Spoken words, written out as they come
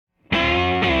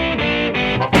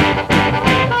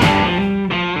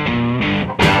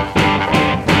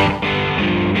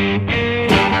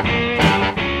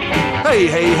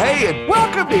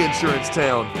Insurance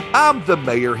Town. I'm the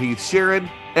Mayor, Heath Sharon,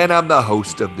 and I'm the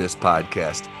host of this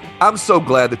podcast. I'm so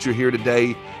glad that you're here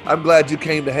today. I'm glad you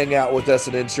came to hang out with us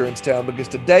in Insurance Town, because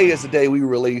today is the day we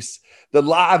release the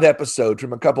live episode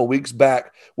from a couple weeks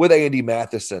back with Andy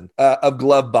Matheson of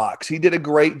Glovebox. He did a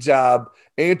great job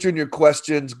answering your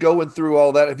questions, going through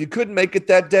all that. If you couldn't make it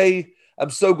that day, I'm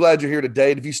so glad you're here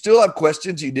today. And if you still have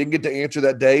questions you didn't get to answer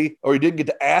that day, or you didn't get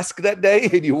to ask that day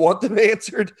and you want them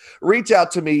answered, reach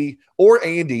out to me or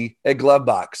Andy at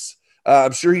Glovebox.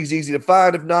 I'm sure he's easy to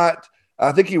find. If not,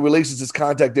 I think he releases his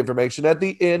contact information at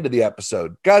the end of the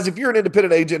episode. Guys, if you're an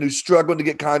independent agent who's struggling to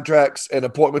get contracts and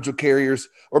appointments with carriers,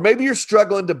 or maybe you're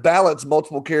struggling to balance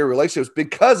multiple carrier relationships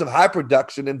because of high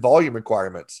production and volume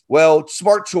requirements, well,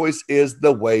 Smart Choice is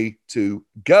the way to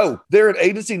go. They're an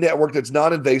agency network that's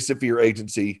non-invasive for your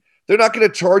agency. They're not going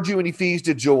to charge you any fees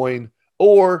to join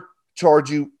or charge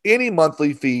you any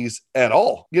monthly fees at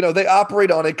all. You know, they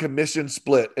operate on a commission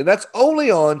split, and that's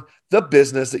only on the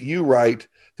business that you write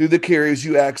through the carriers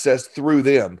you access through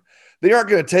them. They aren't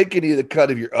going to take any of the cut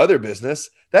of your other business.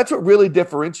 That's what really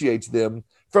differentiates them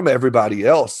from everybody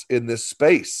else in this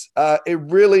space. It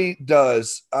really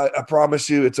does. I promise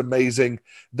you, it's amazing.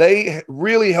 They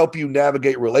really help you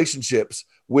navigate relationships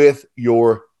with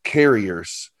your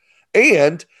carriers,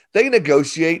 and they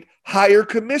negotiate higher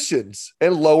commissions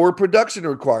and lower production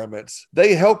requirements.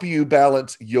 They help you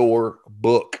balance your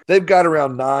book. They've got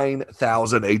around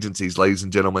 9,000 agencies, ladies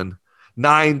and gentlemen.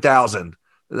 9,000.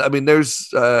 I mean, there's,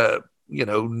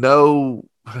 no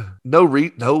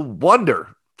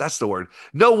wonder. That's the word.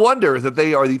 No wonder that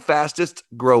they are the fastest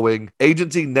growing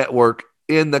agency network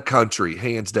in the country,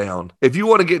 hands down. If you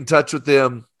want to get in touch with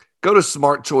them, go to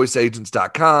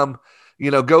smartchoiceagents.com.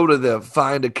 Go to the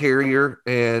find a carrier,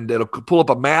 and it'll pull up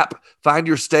a map, find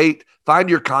your state,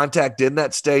 find your contact in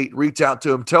that state, reach out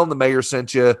to them, tell them the mayor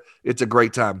sent you. It's a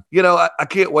great time. I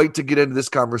can't wait to get into this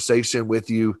conversation with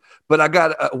you, but I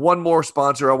got one more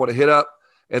sponsor I want to hit up,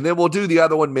 and then we'll do the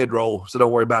other one mid-roll, so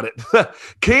don't worry about it.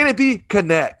 Canopy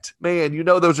Connect. Man,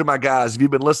 those are my guys. If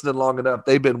you've been listening long enough,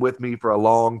 they've been with me for a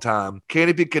long time.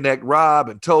 Canopy Connect, Rob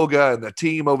and Toga and the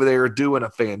team over there are doing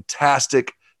a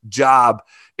fantastic job.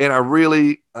 And I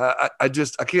really, I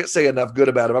can't say enough good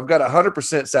about them. I've got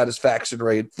 100% satisfaction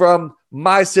rate from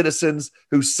my citizens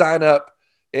who sign up,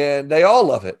 and they all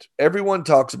love it. Everyone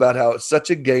talks about how it's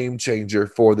such a game changer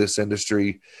for this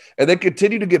industry, and they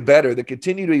continue to get better. They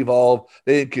continue to evolve.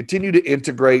 They continue to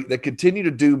integrate. They continue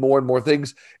to do more and more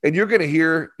things. And you're going to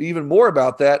hear even more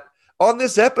about that on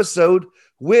this episode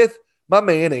with my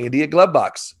man, Andy at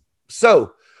Glovebox.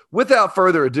 So, without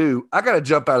further ado, I got to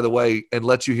jump out of the way and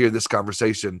let you hear this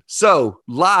conversation. So,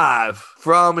 live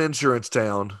from Insurance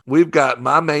Town, we've got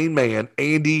my main man,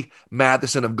 Andy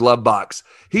Matheson of Glovebox.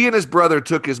 He and his brother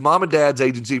took his mom and dad's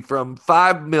agency from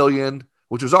 $5 million,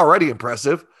 which was already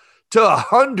impressive, to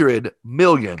 $100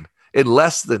 million in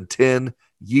less than 10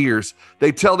 years.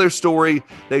 They tell their story.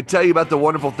 They tell you about the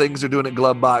wonderful things they're doing at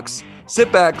Glovebox.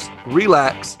 Sit back,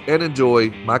 relax, and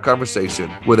enjoy my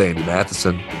conversation with Andy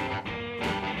Matheson.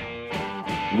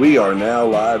 We are now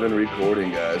live and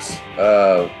recording, guys.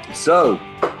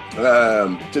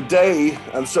 Today,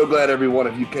 I'm so glad every one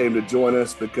of you came to join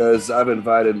us, because I've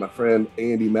invited my friend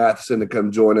Andy Matheson to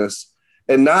come join us.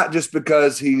 And not just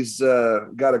because he's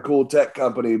got a cool tech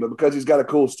company, but because he's got a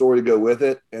cool story to go with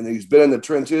it. And he's been in the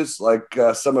trenches like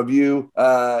some of you.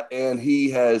 And he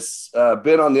has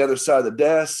been on the other side of the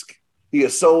desk. He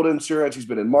has sold insurance. He's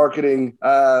been in marketing.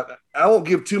 I won't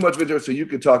give too much of it so you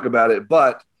can talk about it,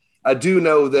 but I do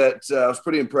know that I was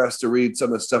pretty impressed to read some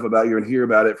of the stuff about you and hear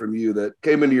about it from you that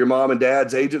came into your mom and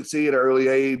dad's agency at an early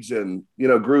age and,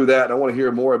 grew that. And I want to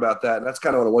hear more about that. And that's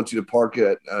kind of what I want you to park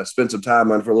it, spend some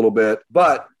time on for a little bit.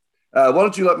 But why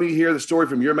don't you let me hear the story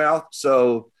from your mouth?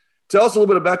 So tell us a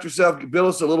little bit about yourself. Build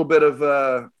us a little bit of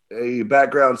a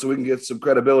background so we can get some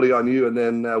credibility on you. And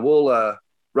then we'll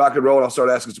rock and roll, and I'll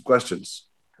start asking some questions.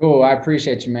 Cool. I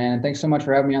appreciate you, man. Thanks so much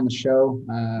for having me on the show.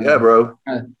 Yeah, bro.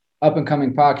 Up and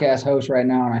coming podcast host right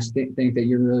now, and I think that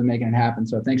you're really making it happen.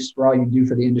 So thanks for all you do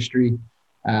for the industry.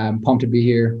 I'm pumped to be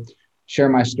here, share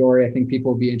my story. I think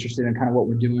people will be interested in kind of what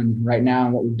we're doing right now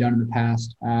and what we've done in the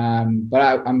past.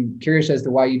 But I'm curious as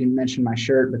to why you didn't mention my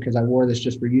shirt, because I wore this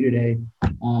just for you today.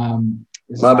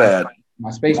 My bad. My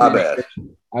space. My bad.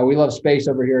 We love space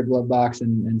over here at Glovebox,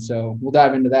 and so we'll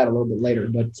dive into that a little bit later.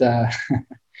 But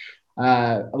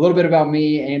a little bit about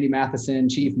me, Andy Matheson,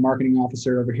 Chief Marketing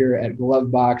Officer over here at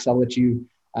Glovebox. I'll let you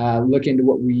look into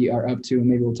what we are up to, and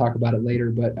maybe we'll talk about it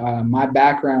later. But my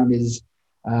background is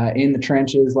in the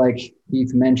trenches, like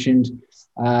Heath mentioned.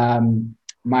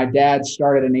 My dad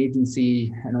started an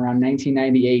agency in around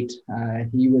 1998.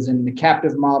 He was in the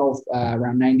captive model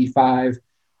around 95.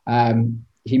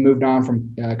 He moved on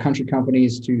from country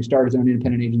companies to start his own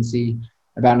independent agency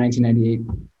about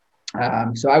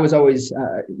 1998. So I was always,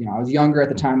 I was younger at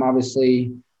the time,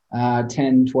 obviously,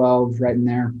 10, 12, right in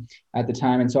there at the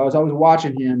time. And so I was always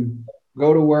watching him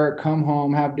go to work, come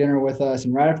home, have dinner with us.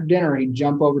 And right after dinner, he'd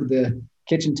jump over to the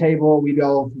kitchen table. We'd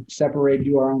all separate,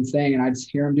 do our own thing. And I'd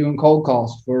hear him doing cold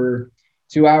calls for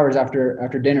 2 hours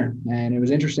after dinner. And it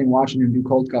was interesting watching him do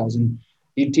cold calls. And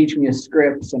he'd teach me his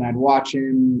scripts, and I'd watch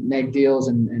him make deals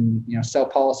and sell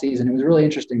policies. And it was really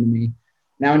interesting to me.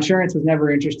 Now, insurance was never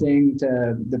interesting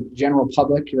to the general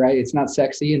public, right? It's not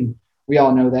sexy, and we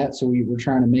all know that. So we were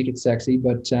trying to make it sexy.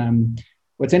 But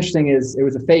what's interesting is it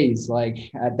was a phase. Like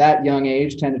at that young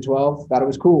age, 10 to 12, thought it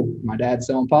was cool. My dad's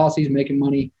selling policies, making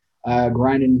money,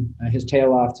 grinding his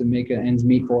tail off to make ends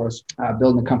meet for us,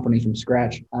 building a company from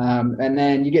scratch. And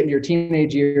then you get into your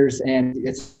teenage years and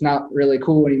it's not really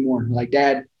cool anymore. Like,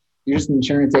 Dad, you're just an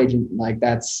insurance agent. Like,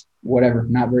 that's whatever,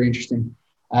 not very interesting.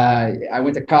 I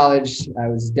went to college. I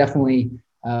was definitely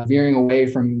veering away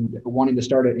from wanting to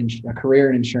start a career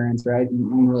in insurance, right?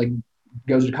 No one really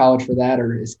goes to college for that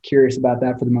or is curious about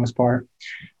that for the most part.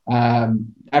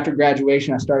 After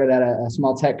graduation, I started at a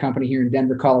small tech company here in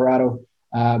Denver, Colorado.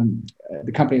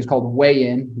 The company is called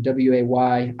Wayin,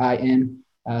 W-A-Y-I-N,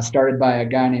 started by a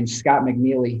guy named Scott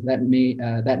McNeely.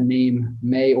 That name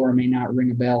may or may not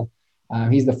ring a bell.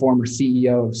 He's the former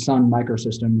CEO of Sun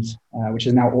Microsystems, which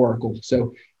is now Oracle.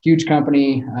 So huge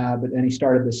company, but then he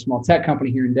started this small tech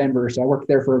company here in Denver. So I worked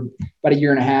there for about a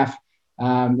year and a half.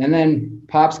 And then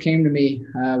Pops came to me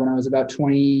when I was about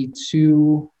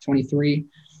 22, 23,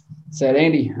 said,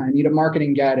 Andy, I need a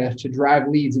marketing guy to drive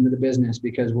leads into the business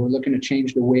because we're looking to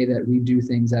change the way that we do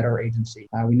things at our agency.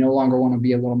 We no longer want to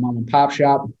be a little mom and pop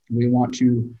shop. We want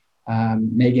to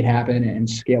make it happen and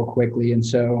scale quickly. And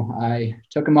so I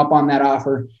took him up on that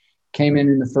offer, came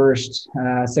in the first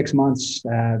 6 months,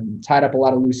 tied up a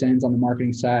lot of loose ends on the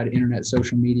marketing side, internet,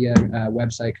 social media,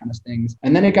 website kind of things.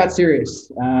 And then it got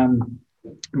serious.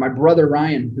 My brother,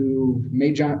 Ryan, who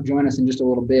may join us in just a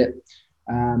little bit,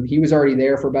 he was already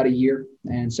there for about a year.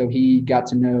 And so he got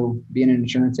to know being an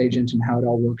insurance agent and how it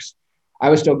all works. I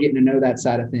was still getting to know that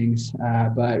side of things.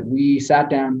 But we sat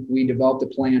down, we developed a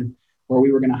plan where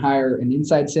we were going to hire an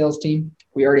inside sales team.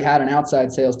 We already had an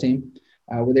outside sales team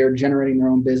where they were generating their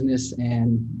own business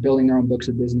and building their own books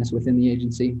of business within the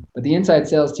agency. But the inside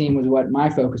sales team was what my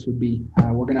focus would be.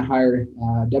 We're going to hire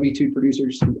W-2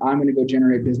 producers who I'm going to go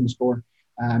generate business for.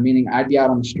 Meaning I'd be out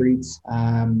on the streets,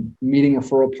 meeting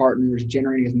referral partners,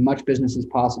 generating as much business as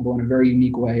possible in a very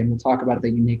unique way. And we'll talk about the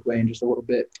unique way in just a little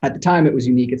bit. At the time, it was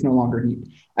unique. It's no longer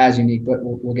as unique, but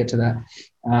we'll get to that.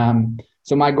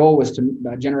 So my goal was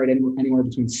to generate anywhere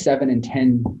between 7 and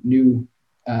 10 new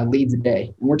leads a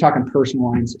day. And we're talking personal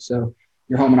lines. So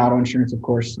your home and auto insurance, of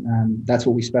course, that's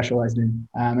what we specialized in.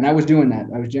 And I was doing that.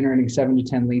 I was generating 7 to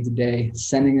 10 leads a day,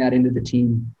 sending that into the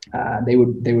team. They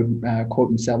would quote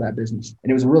and sell that business.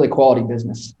 And it was a really quality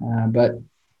business. But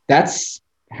that's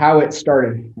how it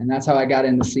started. And that's how I got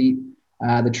in the seat,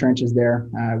 the trenches there.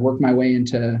 I worked my way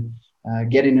into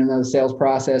getting into the sales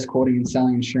process, quoting and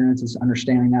selling insurance, is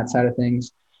understanding that side of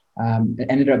things.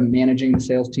 Ended up managing the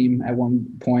sales team at one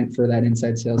point for that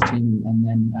inside sales team, and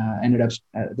then ended up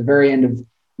at the very end of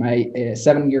my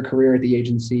 7-year career at the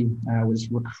agency,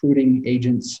 was recruiting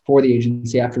agents for the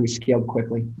agency after we scaled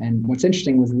quickly. And what's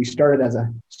interesting was we started as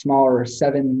a smaller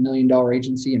 $7 million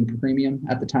agency in premium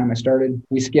at the time I started.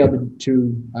 We scaled it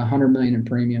to $100 million in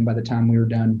premium by the time we were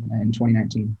done in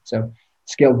 2019. So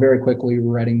scaled very quickly. We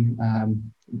were writing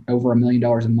over $1 million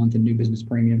a month in new business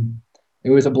premium. It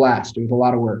was a blast. It was a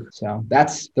lot of work. So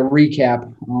that's the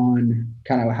recap on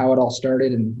kind of how it all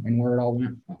started and where it all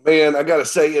went. Man, I got to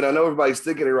say, I know everybody's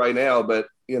thinking it right now, but,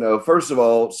 first of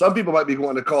all, some people might be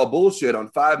wanting to call bullshit on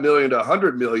 5 million to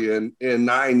 100 million in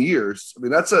 9 years. I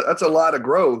mean, that's a lot of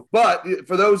growth. But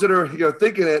for those that are,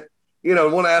 thinking it,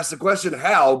 want to ask the question,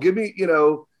 how? Give me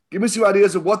some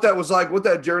ideas of what that was like, what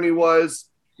that journey was,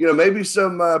 maybe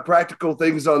some practical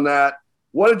things on that.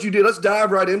 What did you do? Let's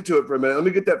dive right into it for a minute. Let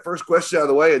me get that first question out of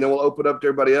the way, and then we'll open up to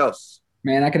everybody else.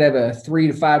 Man, I could have a 3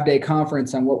 to 5 day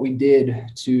conference on what we did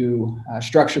to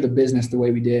structure the business the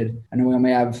way we did. I know we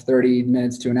only have 30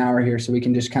 minutes to an hour here, so we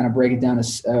can just kind of break it down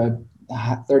as a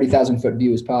 30,000 foot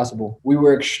view as possible. We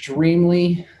were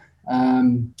extremely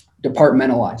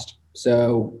departmentalized.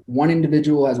 So one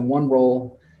individual has one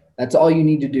role. That's all you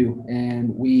need to do.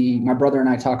 And my brother and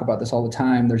I talk about this all the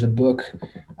time. There's a book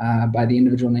by the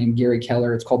individual named Gary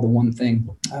Keller. It's called The One Thing,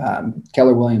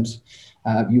 Keller Williams.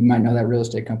 You might know that real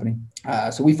estate company.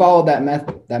 So we followed that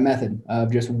method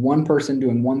of just one person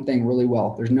doing one thing really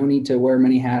well. There's no need to wear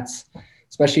many hats,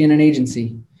 especially in an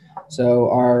agency. So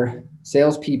our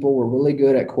salespeople were really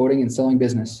good at quoting and selling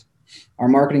business. Our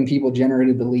marketing people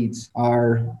generated the leads.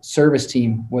 Our service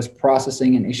team was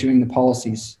processing and issuing the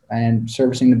policies and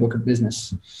servicing the book of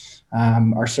business.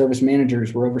 Our service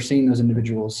managers were overseeing those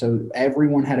individuals. So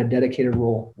everyone had a dedicated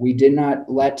role. We did not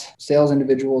let sales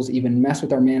individuals even mess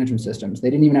with our management systems. They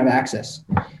didn't even have access.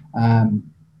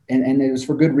 And it was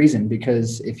for good reason,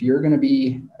 because if you're going to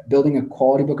be building a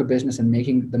quality book of business and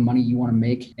making the money you want to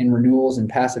make in renewals and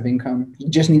passive income, you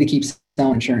just need to keep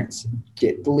selling insurance.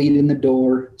 Get the lead in the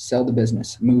door, sell the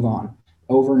business, move on.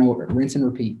 Over and over, rinse and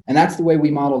repeat. And that's the way we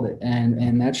modeled it.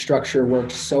 And that structure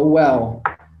worked so well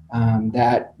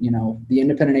that, the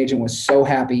independent agent was so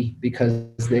happy because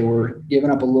they were giving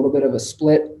up a little bit of a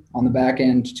split on the back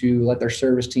end to let their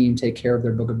service team take care of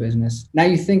their book of business. Now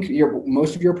you think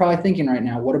most of you are probably thinking right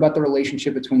now, what about the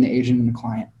relationship between the agent and the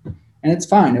client? And it's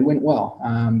fine. It went well.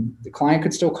 The client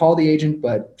could still call the agent,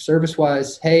 but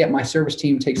service-wise, hey, my service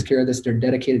team takes care of this. They're a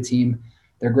dedicated team.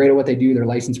 They're great at what they do. They're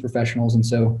licensed professionals. And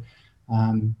so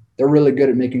they're really good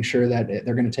at making sure that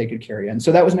they're going to take good care of you. And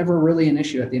so that was never really an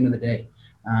issue at the end of the day.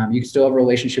 You can still have a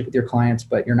relationship with your clients,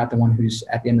 but you're not the one who's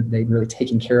at the end of the day really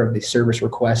taking care of the service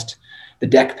request, the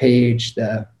deck page,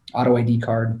 the auto ID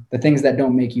card, the things that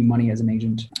don't make you money as an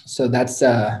agent. So that's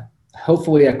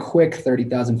hopefully a quick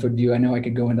 30,000 foot view. I know I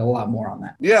could go into a lot more on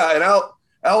that. Yeah. And I'll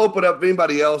open up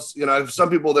anybody else, some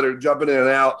people that are jumping in and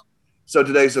out. So if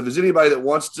there's anybody that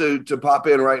wants to pop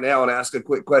in right now and ask a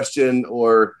quick question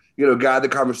or, guide the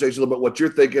conversation a little bit, what you're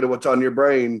thinking and what's on your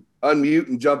brain, unmute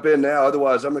and jump in now.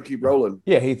 Otherwise, I'm going to keep rolling.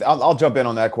 Yeah, Heath, I'll jump in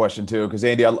on that question too, because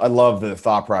Andy, I love the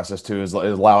thought process too, is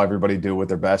allow everybody to do what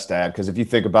they're best at. Because if you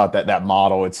think about that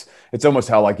model, it's almost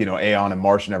how Aon and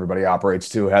Marsh and everybody operates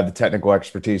too, have the technical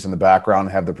expertise in the background,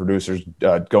 and have the producers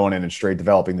going in and straight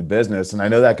developing the business. And I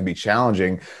know that can be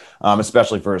challenging,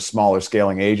 especially for a smaller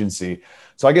scaling agency.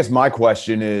 So I guess my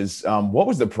question is, what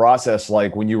was the process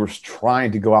like when you were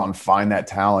trying to go out and find that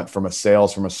talent from a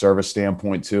service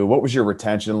standpoint too? What was your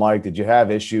retention like? Did you have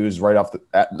issues right off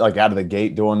out of the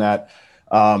gate doing that?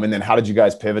 And then how did you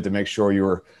guys pivot to make sure you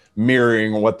were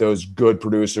mirroring what those good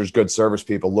producers, good service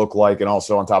people look like, and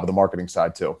also on top of the marketing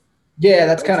side too? Yeah,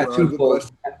 that's kind of twofold.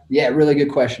 Yeah, really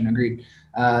good question. Agreed.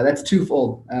 That's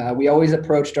twofold. We always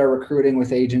approached our recruiting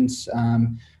with agents.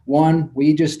 One,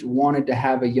 we just wanted to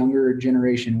have a younger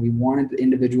generation. We wanted the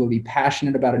individual to be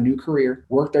passionate about a new career,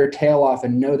 work their tail off,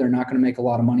 and know they're not going to make a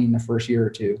lot of money in the first year or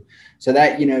two. So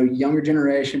that, younger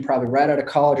generation, probably right out of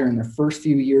college or in their first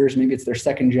few years, maybe it's their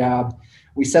second job.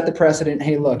 We set the precedent.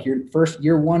 Hey, look, your first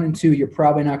year 1 and 2, you're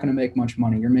probably not going to make much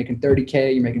money. You're making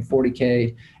 30K, you're making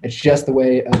 40K. It's just the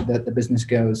way that the business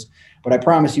goes. But I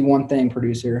promise you one thing,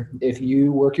 producer, if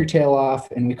you work your tail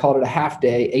off, and we called it a half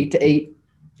day, 8 to 8,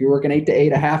 if you're working 8 to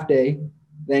 8, a half day,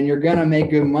 then you're going to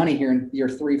make good money here in year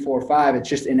 3, 4, 5. It's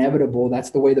just inevitable. That's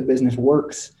the way the business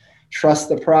works. Trust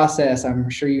the process. I'm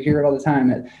sure you hear it all the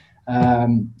time.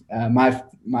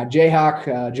 My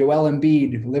Jayhawk, Joel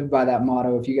Embiid, lived by that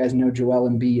motto. If you guys know Joel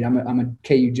Embiid, I'm a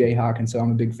KU Jayhawk, and so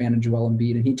I'm a big fan of Joel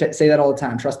Embiid. And he'd say that all the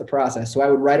time, trust the process. So I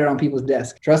would write it on people's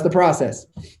desks, trust the process.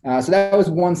 So that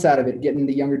was one side of it, getting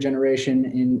the younger generation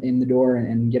in the door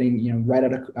and getting, right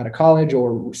out of college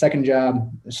or second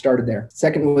job started there.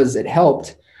 Second was it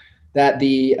helped that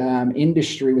the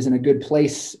industry was in a good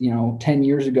place, 10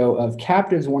 years ago of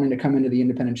captives wanting to come into the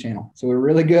independent channel. So we're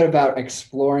really good about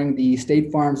exploring the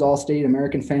State Farms, Allstate,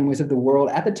 American Families of the world.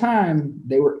 At the time,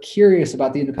 they were curious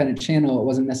about the independent channel. It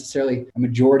wasn't necessarily a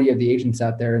majority of the agents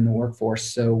out there in the workforce.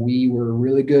 So we were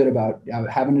really good about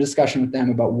having a discussion with them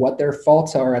about what their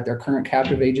faults are at their current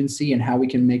captive agency and how we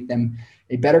can make them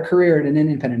a better career at an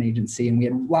independent agency. And we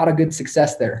had a lot of good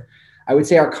success there. I would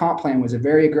say our comp plan was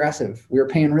very aggressive. We were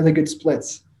paying really good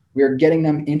splits. We were getting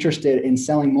them interested in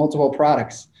selling multiple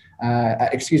products,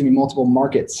 multiple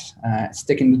markets,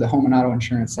 sticking to the home and auto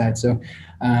insurance side. So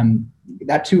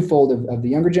that twofold of the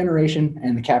younger generation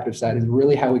and the captive side is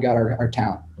really how we got our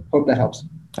talent. Hope that helps.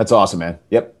 That's awesome, man.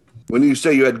 Yep. When you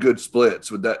say you had good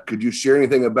splits, could you share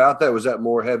anything about that? Was that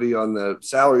more heavy on the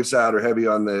salary side or heavy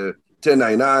on the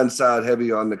 1099 side,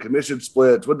 heavy on the commission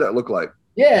splits? What'd that look like?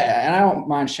 Yeah, and I don't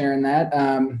mind sharing that.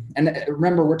 And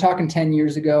remember, we're talking 10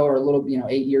 years ago or a little,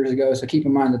 8 years ago. So keep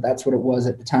in mind that that's what it was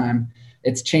at the time.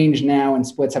 It's changed now, and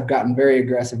splits have gotten very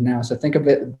aggressive now. So think of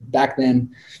it back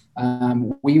then.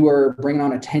 We were bringing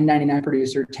on a 1099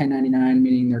 producer, 1099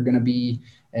 meaning they're going to be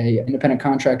an independent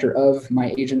contractor of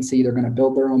my agency. They're going to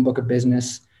build their own book of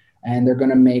business. and they're going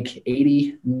to make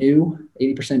 80%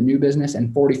 new business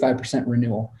and 45%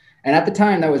 renewal. And at the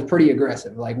time, that was pretty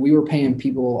aggressive. Like, we were paying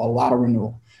people a lot of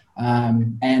renewal.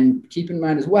 And keep in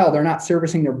mind as well, they're not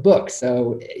servicing their book.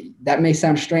 So that may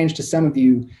sound strange to some of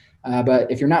you, but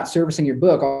if you're not servicing your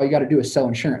book, all you got to do is sell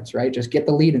insurance, right? Just get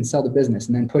the lead and sell the business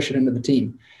and then push it into the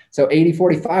team. So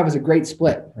 80-45 was a great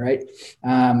split, right?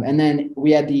 And then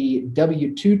we had the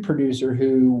W-2 producer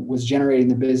who was generating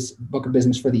the book of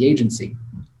business for the agency.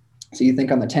 So you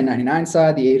think on the 1099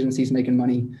 side, the agency's making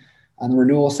money. On the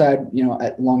renewal side,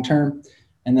 at long term.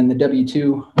 And then the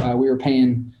W-2, we were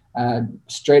paying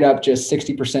straight up just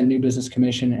 60% new business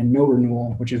commission and no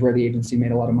renewal, which is where the agency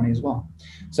made a lot of money as well.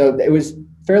 So it was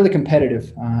fairly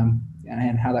competitive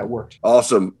and how that worked.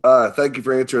 Awesome. Thank you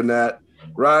for answering that.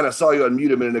 Ryan, I saw you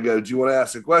unmute a minute ago. Do you want to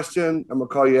ask a question? I'm going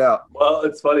to call you out. Well,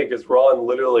 it's funny because Ron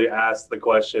literally asked the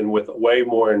question with way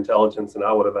more intelligence than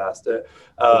I would have asked it.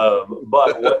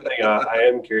 But one thing I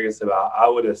am curious about, I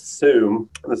would assume,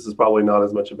 this is probably not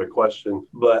as much of a question,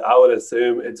 but I would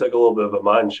assume it took a little bit of a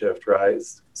mind shift, right?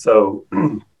 So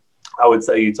I would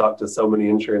say you talk to so many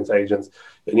insurance agents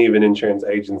and even insurance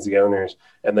agency owners,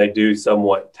 and they do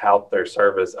somewhat tout their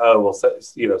service. Oh, well,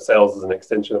 sales is an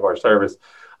extension of our service.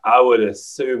 I would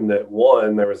assume that,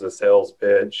 one, there was a sales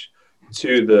pitch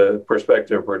to the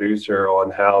prospective producer on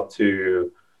how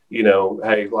to,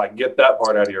 hey, like, get that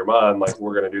part out of your mind. Like,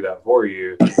 we're going to do that for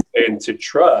you, and to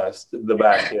trust the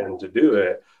back end to do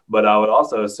it. But I would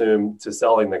also assume to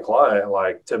selling the client,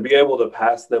 like, to be able to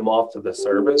pass them off to the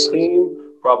service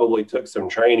team probably took some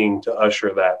training to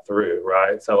usher that through,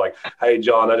 right? So, like, hey,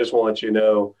 John, I just want to let you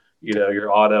know,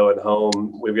 your auto and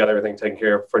home, we've got everything taken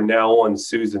care of. From now on,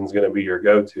 Susan's going to be your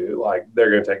go-to. Like,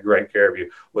 they're going to take great care of you.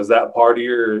 Was that part of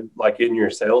your, like, in your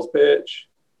sales pitch?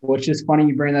 Which is funny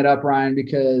you bring that up, Ryan,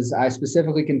 because I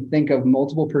specifically can think of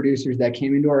multiple producers that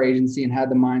came into our agency and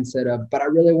had the mindset of, but I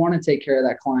really want to take care of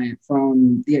that client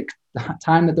from the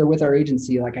time that they're with our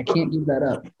agency. Like, I can't give that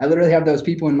up. I literally have those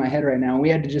people in my head right now. And we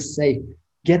had to just say,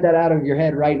 get that out of your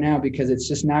head right now, because it's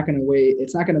just not going to wait.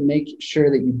 It's not going to make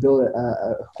sure that you build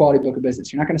a quality book of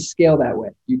business. You're not going to scale that way.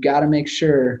 You got to make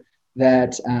sure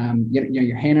that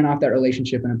you're handing off that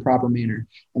relationship in a proper manner.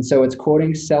 And so it's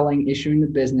quoting, selling, issuing the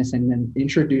business, and then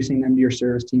introducing them to your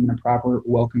service team in a proper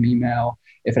welcome email.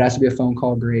 If it has to be a phone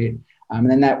call, great. And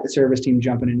then that service team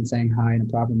jumping in and saying hi in a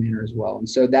proper manner as well. And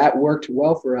so that worked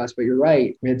well for us. But you're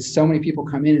right. We had so many people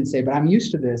come in and say, but I'm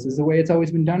used to this. This is the way it's always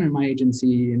been done in my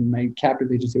agency, in my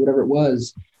captive agency, whatever it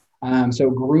was. So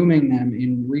grooming them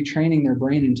and retraining their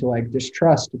brain into, like, this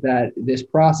trust that this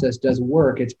process does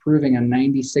work. It's proving a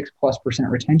 96+%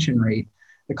 retention rate.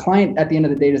 The client at the end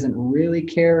of the day doesn't really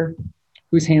care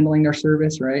who's handling their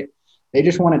service, right? They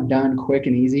just want it done quick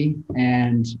and easy.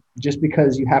 And just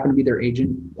because you happen to be their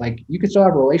agent, like, you could still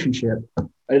have a relationship, but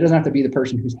it doesn't have to be the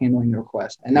person who's handling the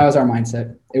request. And that was our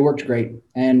mindset. It worked great.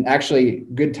 And actually,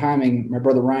 good timing. My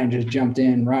brother Ryan just jumped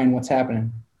in. Ryan, what's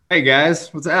happening? Hey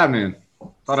guys, what's happening?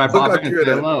 Thought I'd pop in and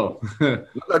say hello.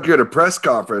 Look like you're at a press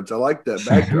conference. I like that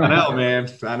background. I know, man.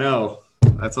 I know.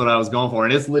 That's what I was going for.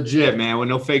 And it's legit, man, with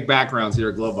no fake backgrounds here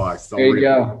at Glovebox. There you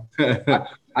go.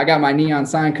 I got my neon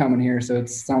sign coming here, so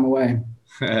it's on the way.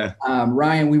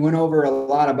 Ryan, we went over a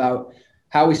lot about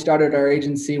how we started our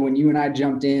agency when you and I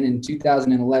jumped in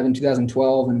 2011,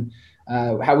 2012, and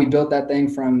how we built that thing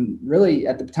from, really,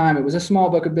 at the time, it was a small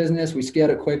book of business. We scaled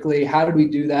it quickly. How did we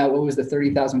do that? What was the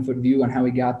 30,000-foot view on how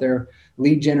we got there?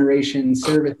 Lead generation,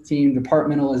 service team,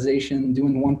 departmentalization,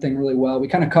 doing one thing really well. We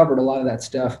kind of covered a lot of that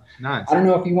stuff. Nice. I don't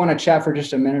know if you want to chat for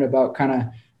just a minute about kind of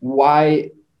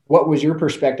what was your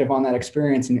perspective on that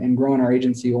experience and growing our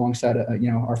agency alongside,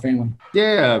 our family?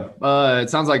 Yeah. It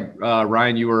sounds like,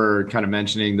 Ryan, you were kind of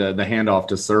mentioning the handoff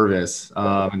to service.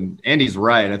 And Andy's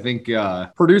right. I think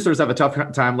producers have a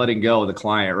tough time letting go of the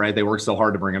client, right? They work so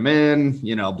hard to bring them in,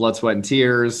 blood, sweat, and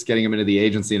tears, getting them into the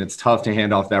agency. And it's tough to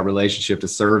hand off that relationship to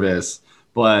service.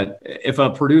 But if a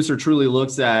producer truly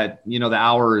looks at, the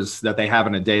hours that they have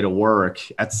in a day to work,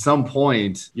 at some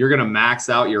point, you're going to max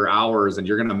out your hours and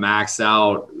you're going to max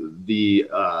out the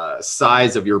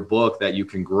size of your book that you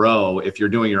can grow if you're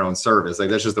doing your own service. Like,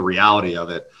 that's just the reality of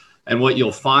it. And what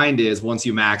you'll find is once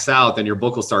you max out, then your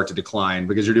book will start to decline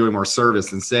because you're doing more service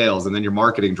than sales, and then your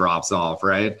marketing drops off,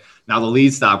 right? Now the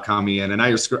leads stop coming in and now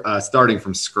you're starting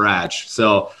from scratch.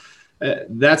 So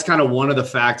that's kind of one of the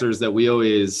factors that we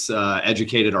always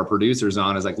educated our producers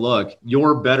on, is like, look,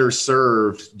 you're better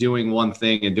served doing one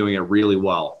thing and doing it really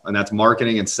well. And that's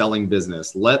marketing and selling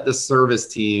business. Let the service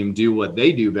team do what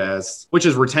they do best, which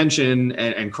is retention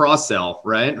and cross-sell,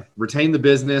 right? Retain the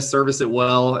business, service it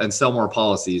well, and sell more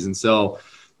policies. And so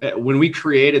when we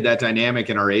created that dynamic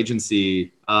in our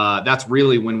agency, that's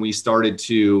really when we started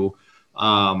to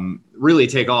really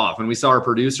take off. When we saw our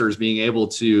producers being able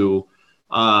to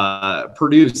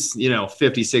produce,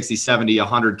 50, 60, 70,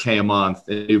 100K a month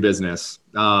in new business,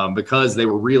 because they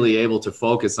were really able to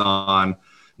focus on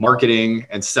marketing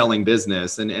and selling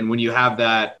business. And when you have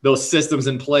those systems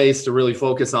in place to really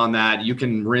focus on that, you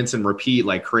can rinse and repeat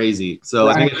like crazy. So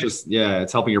I think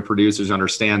it's helping your producers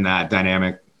understand that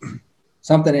dynamic.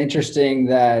 Something interesting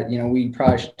that, we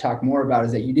probably should talk more about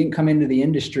is that you didn't come into the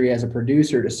industry as a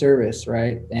producer to service,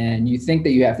 right? And you think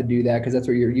that you have to do that because that's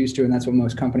what you're used to and that's what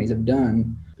most companies have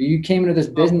done. But you came into this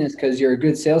business because you're a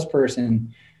good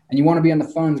salesperson and you want to be on the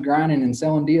phones grinding and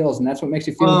selling deals, and that's what makes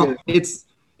you feel good.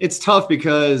 It's tough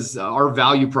because our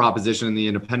value proposition in the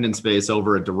independent space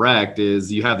over a direct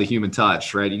is you have the human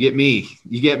touch, right? You get me,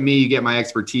 you get my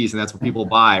expertise, and that's what people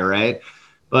buy, right?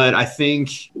 But I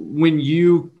think when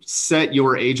you set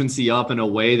your agency up in a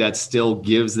way that still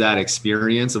gives that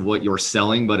experience of what you're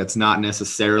selling, but it's not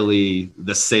necessarily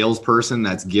the salesperson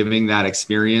that's giving that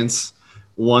experience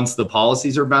once the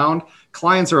policies are bound,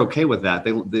 clients are okay with that.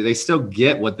 They still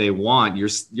get what they want.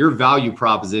 Your value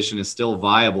proposition is still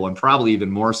viable, and probably even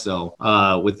more so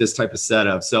with this type of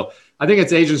setup. So I think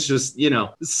it's agents just,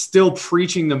 still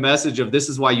preaching the message of this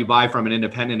is why you buy from an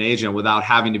independent agent without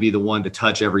having to be the one to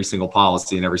touch every single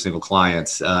policy and every single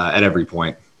client at every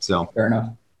point. So fair enough.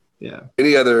 Yeah.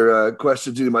 Any other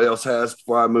questions anybody else has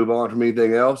before I move on from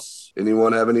anything else?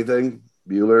 Anyone have anything?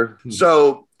 Bueller.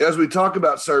 So as we talk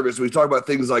about service, we talk about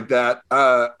things like that.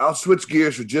 I'll switch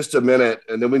gears for just a minute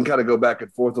and then we can kind of go back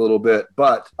and forth a little bit.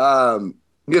 But,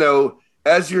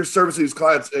 as you're servicing these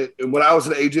clients, and when I was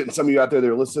an agent, and some of you out there that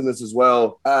are listening to this as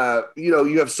well,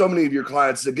 you have so many of your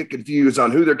clients that get confused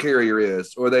on who their carrier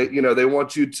is, or they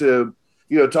want you to,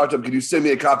 talk to them. Can you send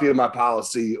me a copy of my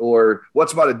policy, or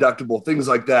what's my deductible, things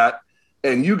like that.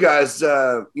 And you guys,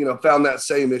 found that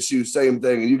same issue, same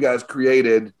thing. And you guys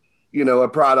created, a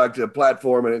product, a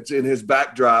platform, and it's in his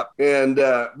backdrop. And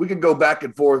we can go back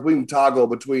and forth. We can toggle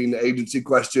between agency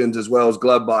questions as well as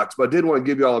glove box. But I did want to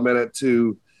give you all a minute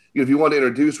to, if you want to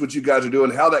introduce what you guys are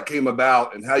doing, how that came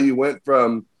about, and how you went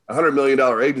from a $100 million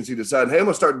agency to deciding, hey, I'm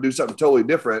going to start to do something totally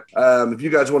different. If you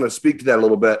guys want to speak to that a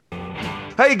little bit.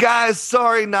 Hey, guys,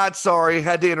 sorry, not sorry.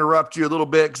 Had to interrupt you a little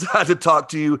bit because I had to talk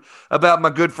to you about my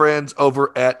good friends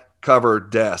over at Cover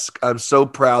Desk. I'm so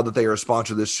proud that they are a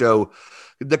sponsor of this show.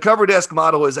 The Cover Desk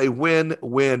model is a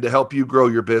win-win to help you grow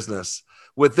your business.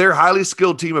 With their highly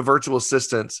skilled team of virtual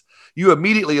assistants, you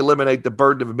immediately eliminate the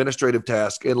burden of administrative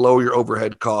tasks and lower your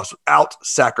overhead costs without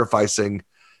sacrificing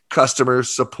customer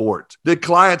support. The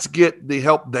clients get the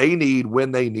help they need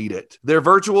when they need it. Their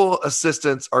virtual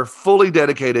assistants are fully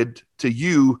dedicated to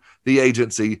you, the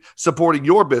agency, supporting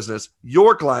your business,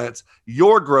 your clients,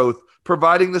 your growth,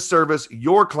 providing the service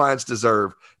your clients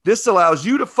deserve. This allows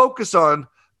you to focus on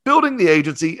building the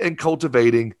agency and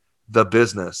cultivating the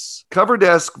business. Cover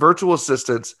Desk virtual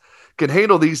assistants can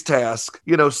handle these tasks,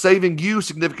 saving you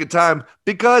significant time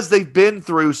because they've been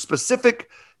through specific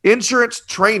insurance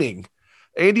training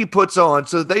Andy puts on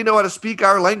so that they know how to speak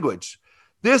our language.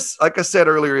 This, like I said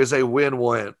earlier, is a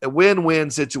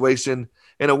win-win situation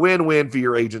and a win-win for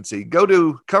your agency. Go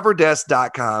to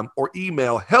coverdesk.com or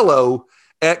email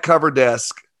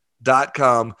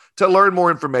hello@coverdesk.com to learn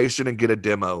more information and get a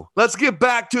demo. Let's get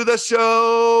back to the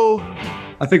show.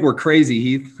 I think we're crazy,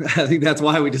 Heath. I think that's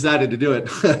why we decided to do it.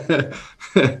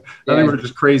 I think we're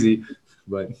just crazy.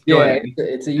 But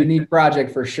it's a unique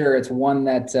project for sure. It's one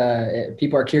that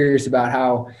people are curious about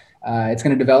how it's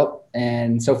going to develop,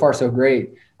 and so far so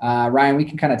great. Ryan, we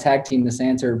can kind of tag team this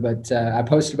answer, but I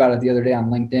posted about it the other day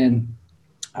on LinkedIn.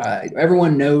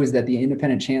 Everyone knows that the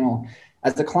independent channel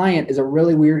as a client is a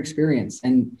really weird experience,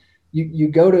 and you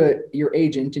go to your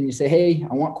agent and you say, hey,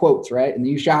 I want quotes, right? And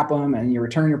you shop them and you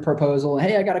return your proposal.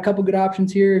 Hey, I got a couple good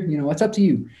options here. It's up to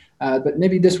you. But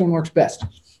maybe this one works best.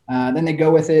 Then they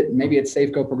go with it. Maybe it's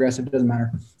Safeco, Progressive, doesn't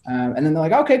matter. And then they're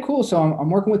like, okay, cool. So I'm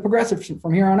working with Progressive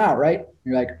from here on out, right? And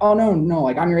you're like, oh, no,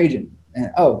 like I'm your agent.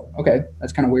 And, oh, okay.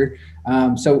 That's kind of weird.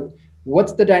 So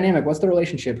what's the dynamic? What's the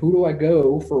relationship? Who do I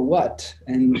go for what?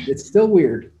 And it's still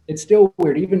weird.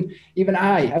 Even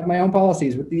I have my own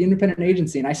policies with the independent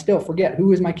agency, and I still forget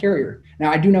who is my carrier.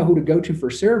 Now I do know who to go to for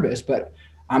service, but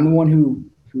I'm the one who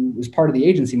is part of the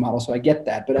agency model. So I get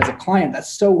that. But as a client,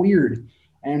 that's so weird.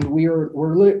 And we're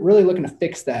really looking to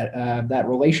fix that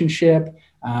relationship.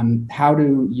 How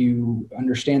do you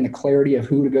understand the clarity of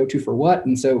who to go to for what?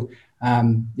 And so,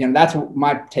 that's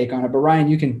my take on it. But Ryan,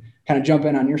 you can kind of jump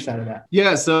in on your side of that.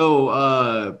 Yeah.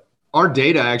 So our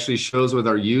data actually shows with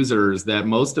our users that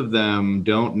most of them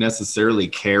don't necessarily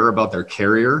care about their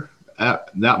carrier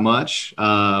that much,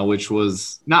 which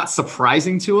was not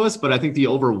surprising to us, but I think the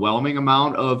overwhelming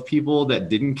amount of people that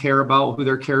didn't care about who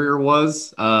their carrier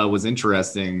was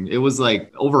interesting. It was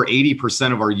like over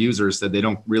 80% of our users said they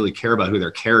don't really care about who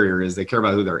their carrier is. They care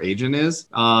about who their agent is.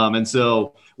 And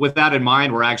so with that in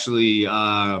mind, we're actually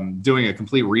doing a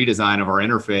complete redesign of our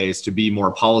interface to be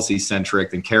more policy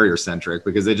centric than carrier centric,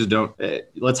 because they just don't,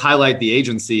 let's highlight the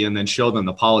agency and then show them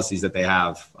the policies that they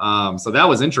have. So that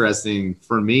was interesting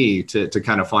for me to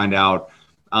kind of find out.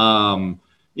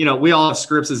 We all have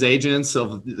scripts as agents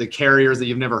of the carriers that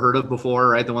you've never heard of before,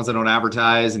 right? The ones that don't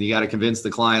advertise, and you got to convince the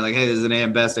client like, hey, this is an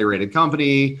AM Best A-rated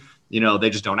company. They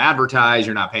just don't advertise.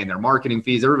 You're not paying their marketing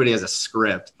fees. Everybody has a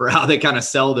script for how they kind of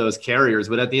sell those carriers.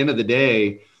 But at the end of the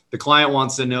day, the client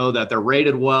wants to know that they're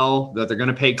rated well, that they're going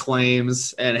to pay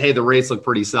claims, and hey, the rates look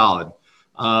pretty solid.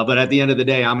 But at the end of the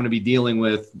day, I'm going to be dealing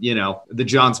with, the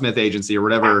John Smith agency or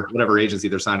whatever agency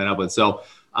they're signing up with. So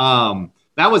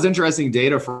that was interesting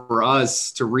data for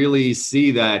us to really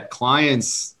see that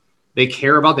clients, they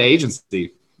care about the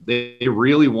agency. They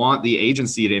really want the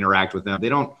agency to interact with them. They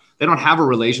don't have a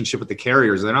relationship with the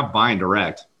carriers. They're not buying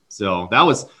direct. So that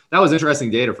was interesting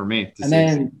data for me. And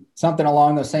then something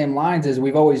along those same lines is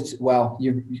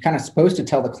you're kind of supposed to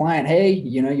tell the client, hey,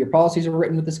 your policies are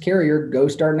written with this carrier, go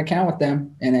start an account with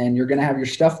them. And then you're going to have your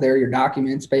stuff there, your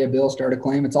documents, pay a bill, start a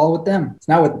claim. It's all with them. It's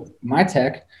not with my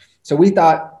tech. So we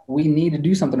thought we need to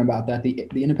do something about that. The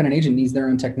independent agent needs their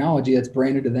own technology that's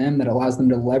branded to them, that allows them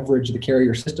to leverage the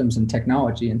carrier systems and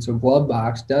technology. And so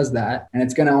Glovebox does that. And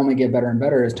it's going to only get better and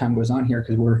better as time goes on here,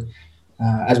 because we're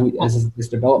as this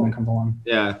development comes along.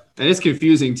 Yeah. And it's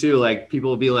confusing too. Like people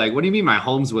will be like, what do you mean my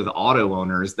home's with auto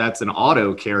owners? That's an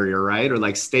auto carrier, right? Or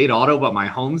like State Auto, but my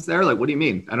home's there. Like, what do you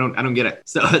mean? I don't get it.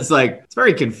 So it's like, it's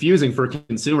very confusing for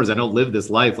consumers that don't live this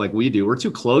life like we do. We're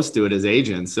too close to it as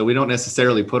agents. So we don't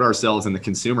necessarily put ourselves in the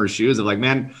consumer's shoes of like,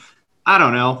 man, I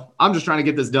don't know. I'm just trying to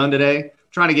get this done today.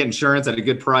 Trying to get insurance at a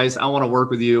good price. I want to work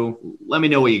with you. Let me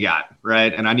know what you got,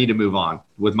 right? And I need to move on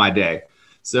with my day.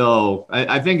 So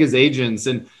I think as agents,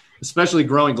 and especially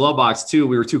growing Glovebox too,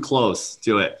 we were too close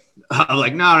to it.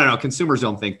 Like, no, consumers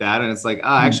don't think that. And it's like,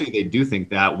 actually they do think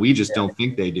that. We just don't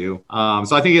think they do.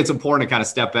 So I think it's important to kind of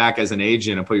step back as an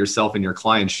agent and put yourself in your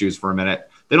client's shoes for a minute.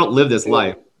 They don't live this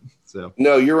life. So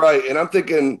no, you're right. And I'm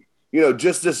thinking,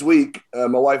 just this week, my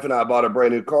wife and I bought a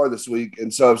brand new car this week.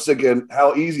 And so I was thinking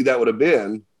how easy that would have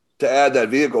been to add that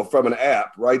vehicle from an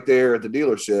app right there at the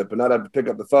dealership and not have to pick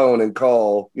up the phone and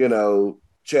call,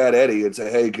 Chad Eddy and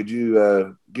say, hey, could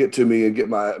you get to me and get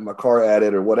my car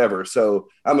added or whatever. So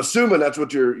I'm assuming that's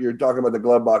what you're talking about the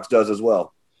Glovebox does as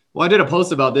well. Well, I did a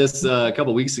post about this a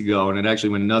couple of weeks ago, and it actually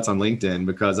went nuts on LinkedIn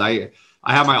because I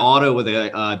have my auto with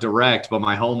a direct, but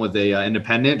my home with a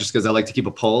independent, just because I like to keep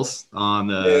a pulse on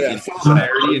the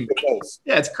severity.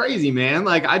 Yeah, it's crazy, man.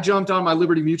 Like I jumped on my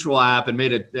Liberty Mutual app and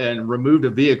removed a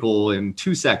vehicle in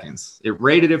 2 seconds. It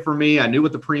rated it for me. I knew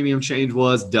what the premium change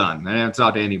was. Done. I didn't have to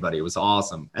talk to anybody. It was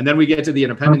awesome. And then we get to the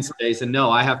independent space, and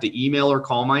no, I have to email or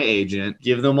call my agent,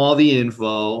 give them all the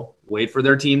info, wait for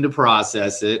their team to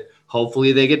process it.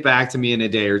 Hopefully they get back to me in a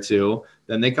day or two.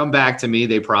 Then they come back to me,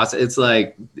 they process.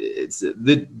 It's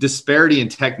the disparity in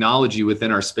technology within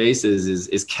our spaces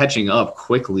is catching up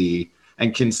quickly,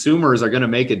 and consumers are going to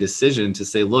make a decision to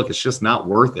say, look, it's just not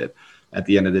worth it at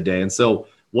the end of the day. And so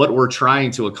what we're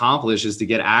trying to accomplish is to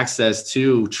get access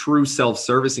to true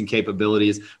self-servicing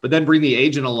capabilities, but then bring the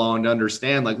agent along to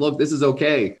understand, like, look, this is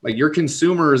okay. Like your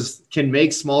consumers can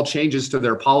make small changes to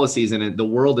their policies and the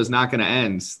world is not going to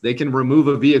end. They can remove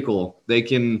a vehicle. They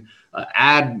can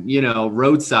add,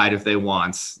 roadside if they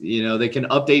want, they can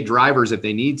update drivers if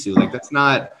they need to. Like that's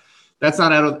not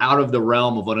out of the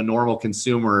realm of what a normal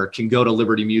consumer can go to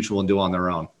Liberty Mutual and do on their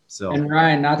own. So, and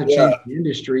Ryan, not to change the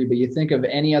industry, but you think of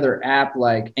any other app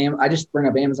like I just bring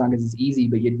up Amazon because it's easy,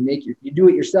 but you do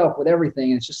it yourself with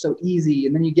everything, and it's just so easy.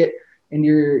 And then you get in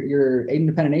your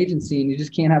independent agency, and you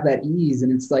just can't have that ease.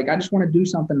 And it's like I just want to do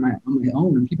something on my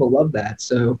own, and people love that.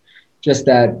 So, just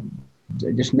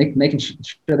making sure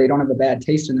they don't have a bad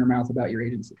taste in their mouth about your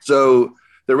agency. So,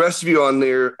 the rest of you on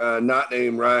there, not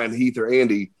named Ryan, Heath, or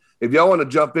Andy, if y'all want to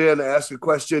jump in, ask a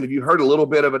question, if you heard a little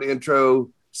bit of an intro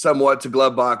somewhat to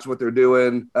Glovebox, what they're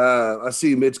doing. I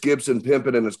see Mitch Gibson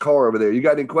pimping in his car over there. You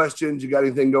got any questions? You got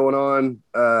anything going on?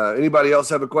 Anybody else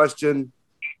have a question?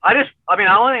 The only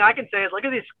thing I can say is look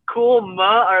at this cool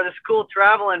this cool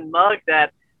traveling mug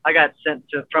that I got sent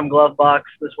from Glovebox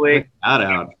this week. Shout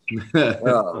out.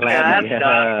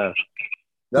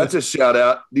 That's a shout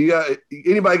out.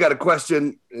 Anybody got a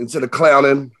question instead of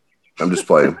clowning? I'm just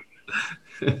playing.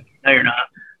 No, you're not.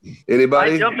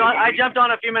 Anybody? I jumped on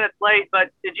a few minutes late,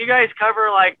 but did you guys cover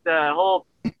like the whole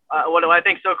what I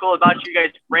think so cool about you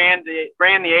guys brand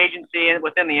the agency and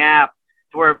within the app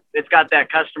to where it's got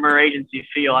that customer agency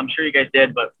feel. I'm sure you guys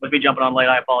did, but with me jumping on late,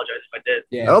 I apologize if I did.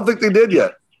 Yeah. I don't think they did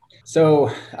yet.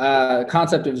 So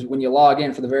concept is when you log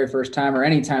in for the very first time or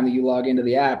any time that you log into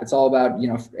the app, it's all about,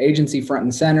 agency front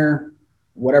and center,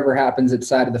 whatever happens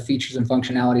outside of the features and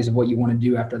functionalities of what you want to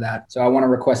do after that. So I want to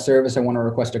request service. I want to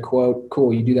request a quote.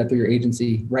 Cool. You do that through your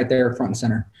agency right there, front and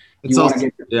center. It's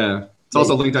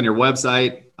also linked on your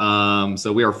website.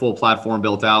 So we are full platform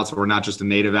built out. So we're not just a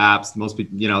native apps. Most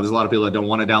people, there's a lot of people that don't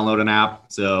want to download an app.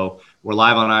 So we're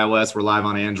live on iOS, we're live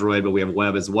on Android, but we have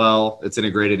web as well. It's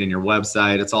integrated in your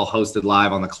website. It's all hosted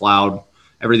live on the cloud.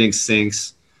 Everything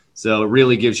syncs. So it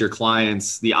really gives your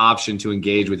clients the option to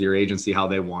engage with your agency how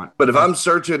they want. But if I'm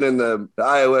searching in the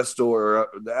iOS store, or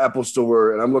the Apple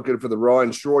store, and I'm looking for the Raw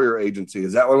and Schroyer agency,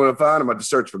 is that what I'm going to find? I'm going to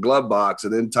search for Glovebox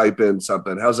and then type in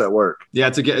something. How's that work?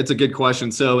 Yeah, it's a good question.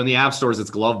 So in the app stores,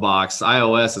 it's Glovebox.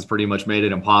 iOS has pretty much made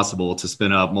it impossible to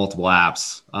spin up multiple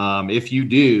apps. If you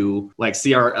do, like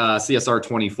CSR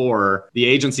 24, the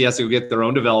agency has to get their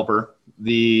own developer.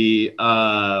 The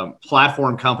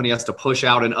platform company has to push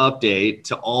out an update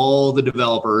to all the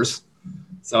developers,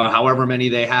 so however many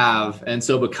they have. And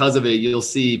so because of it, you'll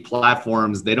see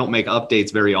platforms, they don't make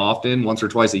updates very often, once or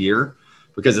twice a year,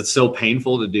 because it's so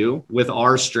painful to do. With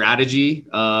our strategy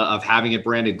of having it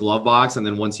branded Glovebox, and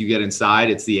then once you get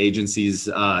inside, it's the agency's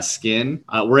skin,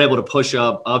 we're able to push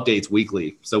up updates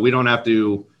weekly. So we don't have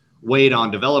to wait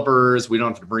on developers. We don't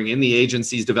have to bring in the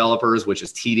agency's developers, which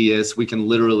is tedious. We can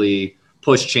literally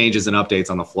push changes and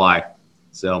updates on the fly.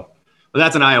 So, but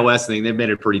that's an iOS thing. They've made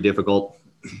it pretty difficult.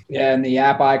 Yeah, and the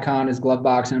app icon is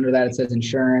Glovebox. Under that, it says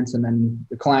insurance, and then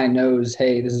the client knows,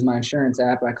 hey, this is my insurance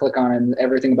app. I click on it, and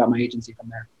everything about my agency from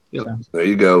there. Yep. So. There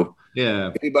you go.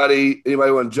 Yeah. Anybody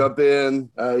want to jump in?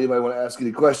 Anybody want to ask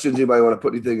any questions? Anybody want to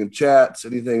put anything in chats?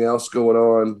 Anything else going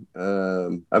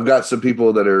on? I've got some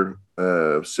people that are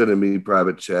sending me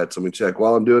private chats. Let me check.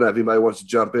 While I'm doing that, if anybody wants to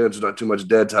jump in, there's not too much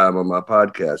dead time on my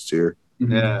podcast here.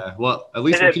 Yeah. Well, at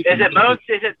least is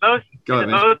it both? Go ahead,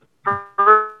 man.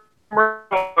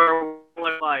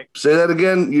 Like, say that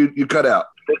again. You cut out.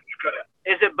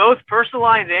 Is it both personal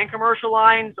lines and commercial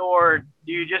lines, or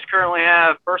do you just currently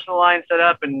have personal lines set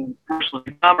up and commercial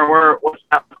income, or what's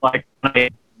that look like from a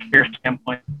career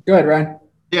standpoint? Go ahead, Ryan.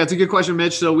 Yeah, it's a good question,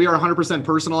 Mitch. So we are 100%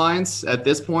 personal lines at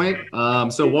this point.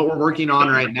 So what we're working on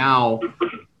right now,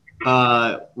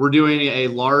 we're doing a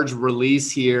large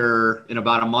release here in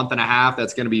about a month and a half.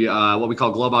 That's going to be what we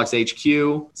call Glovebox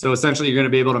HQ. So essentially, you're going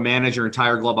to be able to manage your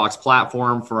entire Glovebox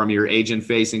platform from your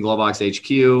agent-facing Glovebox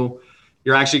HQ.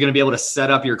 You're actually going to be able to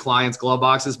set up your clients'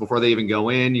 Gloveboxes before they even go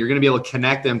in. You're going to be able to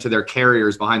connect them to their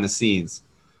carriers behind the scenes.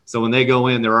 So when they go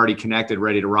in, they're already connected,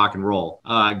 ready to rock and roll.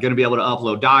 Going to be able to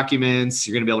upload documents.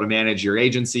 You're going to be able to manage your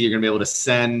agency. You're going to be able to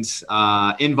send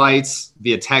invites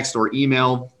via text or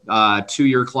email to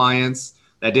your clients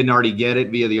that didn't already get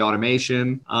it via the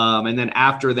automation. And then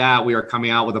after that, we are coming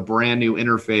out with a brand new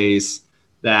interface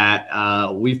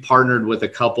that we've partnered with a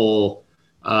couple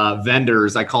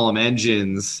vendors. I call them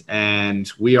engines,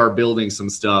 and we are building some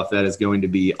stuff that is going to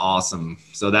be awesome.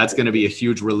 So that's going to be a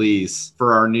huge release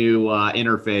for our new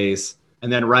interface.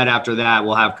 And then right after that,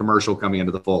 we'll have commercial coming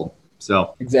into the fold.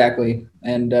 So exactly.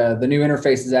 And the new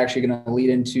interface is actually going to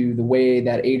lead into the way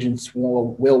that agents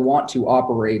will want to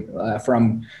operate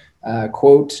from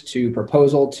quote to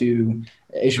proposal to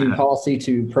issuing policy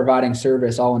to providing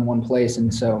service all in one place.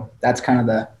 And so that's kind of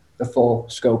the full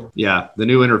scope. Yeah, the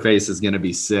new interface is going to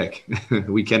be sick.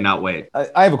 We cannot wait.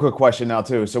 I have a quick question now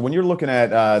too. So when you're looking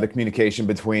at the communication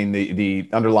between the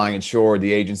underlying insured,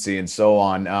 the agency, and so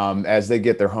on, as they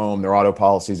get their home, their auto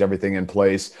policies, everything in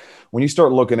place, when you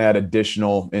start looking at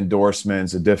additional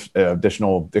endorsements,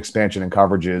 additional expansion and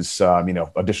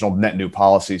coverages, additional net new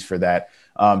policies for that,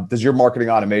 does your marketing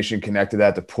automation connect to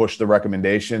that to push the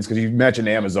recommendations? Because you mentioned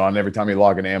Amazon. Every time you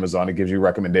log in Amazon, it gives you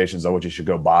recommendations on what you should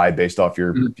go buy based off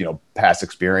your past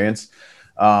experience.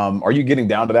 Are you getting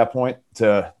down to that point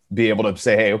to be able to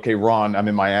say, hey, okay, Ron, I'm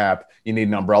in my app. You need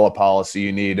an umbrella policy.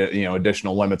 You need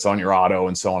additional limits on your auto,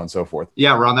 and so on and so forth.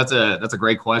 Yeah, Ron, that's a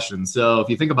great question. So if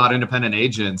you think about independent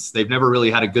agents, they've never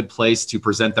really had a good place to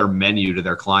present their menu to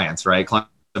their clients, right? Clients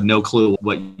have no clue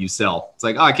what you sell. It's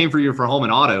like, oh, I came for you for home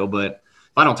and auto, but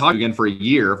if I don't talk to you again for a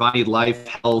year, if I need life,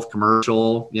 health,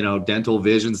 commercial, dental,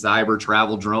 vision, cyber,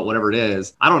 travel, drone, whatever it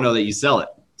is, I don't know that you sell it.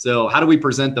 So how do we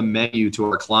present the menu to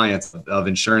our clients of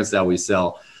insurance that we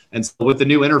sell? And so with the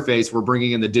new interface, we're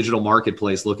bringing in the digital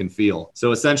marketplace look and feel.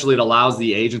 So essentially, it allows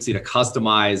the agency to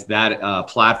customize that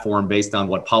platform based on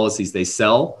what policies they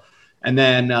sell. And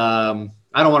then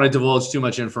I don't want to divulge too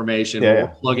much information. Yeah. We're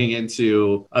plugging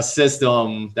into a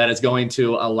system that is going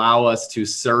to allow us to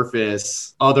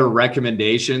surface other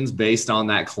recommendations based on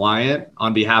that client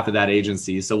on behalf of that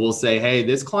agency. So we'll say, hey,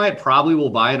 this client probably will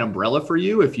buy an umbrella for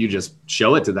you if you just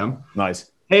show it to them.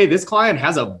 Nice. Hey, this client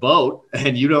has a boat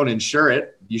and you don't insure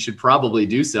it. You should probably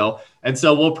do so. And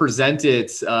so we'll present it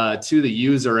to the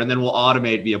user, and then we'll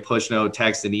automate via push note,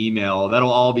 text, and email.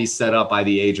 That'll all be set up by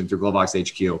the agent through Glovox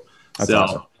HQ. That's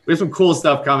awesome. We have some cool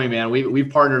stuff coming, man. We've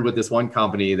partnered with this one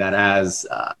company that has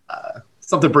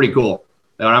something pretty cool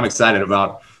that I'm excited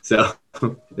about. So,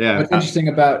 yeah. What's interesting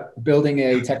about building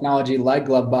a technology like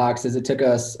Glovebox is it took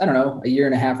us, I don't know, a year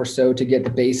and a half or so to get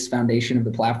the base foundation of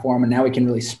the platform. And now we can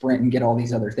really sprint and get all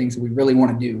these other things that we really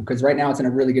want to do. Because right now it's in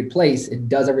a really good place. It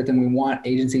does everything we want.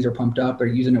 Agencies are pumped up. They're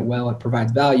using it well. It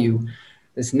provides value.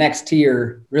 This next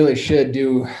tier really should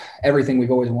do everything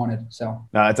we've always wanted. So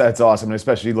no, that's awesome. And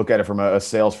especially you look at it from a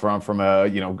sales front, from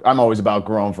I'm always about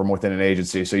growing from within an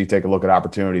agency. So you take a look at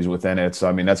opportunities within it. So,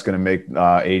 I mean, that's going to make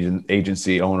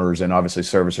agency owners and obviously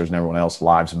servicers and everyone else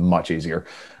lives much easier.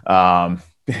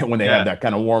 When they have that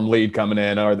kind of warm lead coming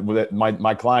in, or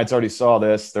my clients already saw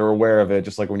this, they're aware of it.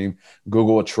 Just like when you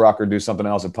Google a truck or do something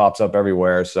else, it pops up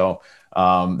everywhere. So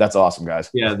that's awesome, guys.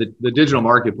 Yeah, the digital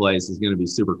marketplace is going to be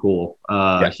super cool.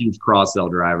 A huge cross-sell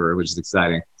driver, which is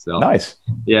exciting. So nice.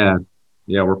 Yeah,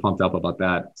 we're pumped up about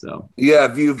that. So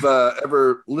yeah, if you've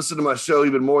ever listened to my show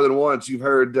even more than once, you've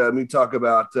heard me talk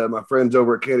about my friends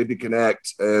over at Canopy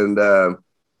Connect and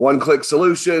one-click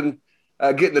solution.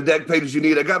 Getting the deck pages you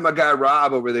need. I got my guy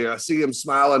Rob over there. I see him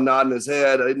smiling, nodding his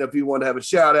head. I didn't know if you want to have a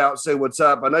shout out, say what's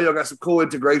up. I know y'all got some cool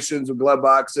integrations with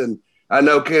Glovebox, and I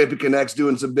know Canopy Connect's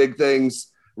doing some big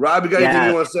things. Rob, you got anything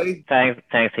you want to say?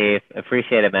 Thanks, Heath.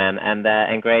 Appreciate it, man.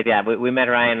 And great. Yeah, we met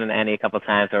Ryan and Andy a couple of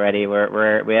times already. We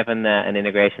have an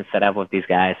integration set up with these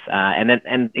guys, and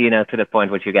to the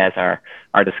point which you guys are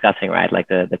discussing, right? Like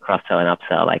the cross sell and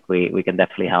upsell. Like we can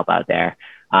definitely help out there.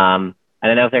 I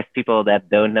don't know if there's people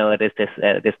that don't know at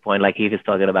this point, like Heath is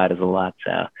talking about, is a lot.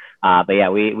 So, but yeah,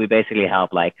 we basically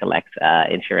help like collect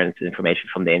insurance information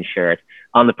from the insured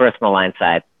on the personal line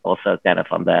side, also kind of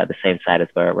on the same side as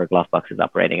where Glovebox is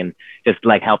operating, and just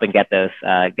like helping get those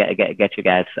get you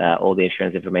guys all the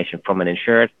insurance information from an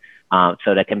insured,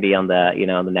 so that can be on the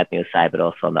on the net news side, but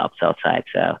also on the upsell side.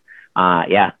 So,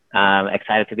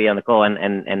 excited to be on the call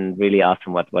and really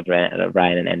awesome what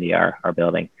Ryan and Andy are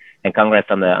building. And congrats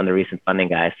on the recent funding,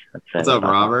 guys. What's up, awesome.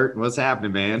 Robert? What's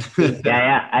happening, man?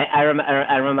 I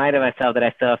reminded myself that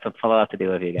I still have some follow-up to do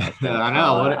with you guys. So, I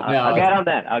know. I'll get on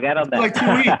that. Like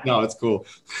 2 weeks. No, it's cool.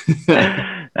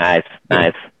 Nice.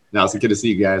 No, it's good to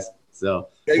see you guys. So,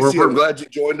 Casey, I'm glad you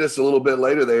joined us a little bit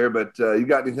later there, but you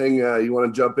got anything you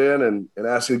want to jump in and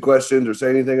ask any questions or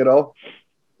say anything at all?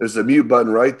 There's a mute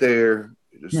button right there.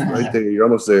 Just right there. You're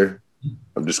almost there.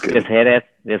 I'm just kidding. Just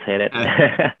hit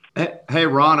it. Hey,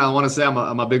 Ron, I want to say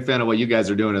I'm a big fan of what you guys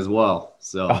are doing as well.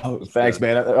 So thanks,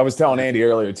 man. I was telling Andy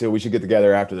earlier too, we should get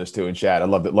together after this too and chat. I'd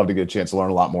love to get a chance to learn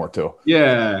a lot more too.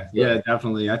 Yeah,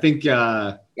 definitely. I think you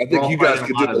guys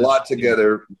could do a lot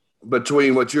together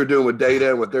between what you're doing with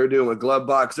data and what they're doing with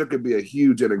Glovebox. There could be a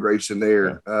huge integration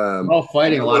there. We're all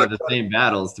fighting a lot of the same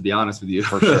battles, to be honest with you.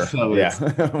 For sure. So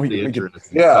we could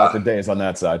talk for days on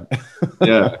that side.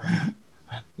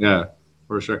 Yeah.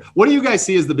 For sure. What do you guys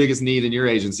see as the biggest need in your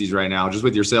agencies right now, just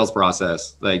with your sales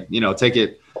process? Like, take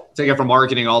it from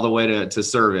marketing all the way to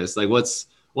service. Like, what's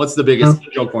the biggest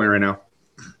choke point right now?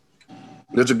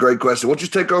 That's a great question. Why don't you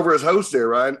take over as host there,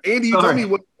 Ryan? Andy, you told me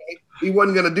he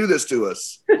wasn't going to do this to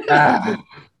us.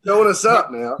 Showing us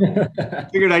up now.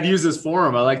 Figured I'd use this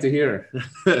forum. I like to hear.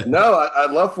 No,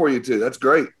 I'd love for you to. That's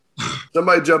great.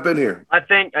 Somebody jump in here. I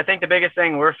think the biggest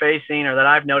thing we're facing, or that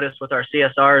I've noticed with our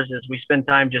CSRs, is we spend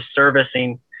time just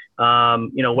servicing,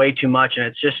 way too much. And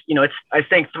it's just, I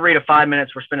think 3 to 5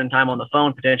 minutes we're spending time on the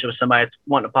phone potentially with somebody that's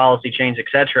wanting a policy change, et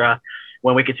cetera,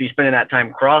 when we could be spending that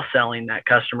time cross-selling that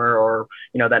customer or,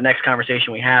 that next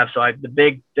conversation we have. So the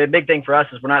big thing for us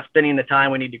is we're not spending the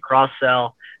time we need to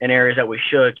cross-sell in areas that we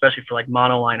should, especially for like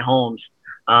monoline homes.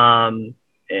 And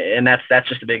that's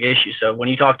just a big issue. So when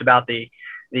you talked about the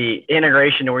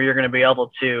integration to where you're going to be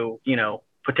able to,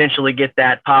 potentially get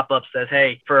that pop-up says,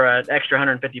 hey, for an extra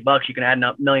 $150, you can add a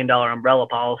 $1 million umbrella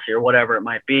policy or whatever it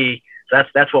might be. So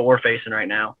that's what we're facing right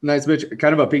now. Nice, Mitch.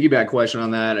 Kind of a piggyback question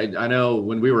on that. I know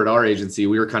when we were at our agency,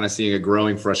 we were kind of seeing a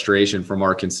growing frustration from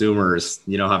our consumers,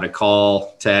 having to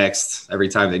call, text every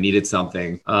time they needed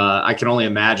something. I can only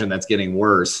imagine that's getting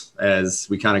worse as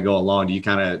we kind of go along. Do you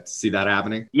kind of see that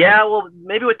happening? Yeah, well,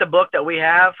 maybe with the book that we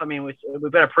have, I mean,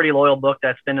 we've got a pretty loyal book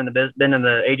that's been in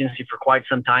the agency for quite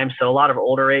some time. So a lot of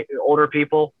older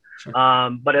people. Sure.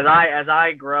 But as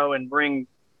I grow and bring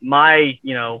my,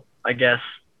 I guess,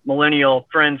 millennial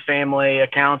friends, family,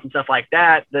 accounts, and stuff like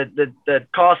that, the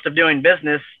cost of doing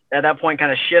business at that point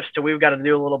kind of shifts to we've got to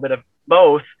do a little bit of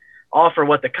both, offer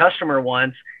what the customer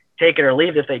wants, take it or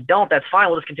leave it. If they don't, that's fine.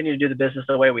 We'll just continue to do the business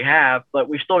the way we have, but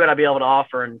we've still got to be able to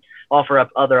offer up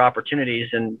other opportunities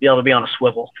and be able to be on a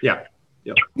swivel. Yeah.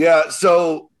 Yep. Yeah.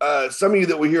 So some of you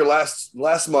that were here last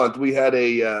month, we had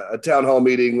a town hall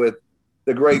meeting with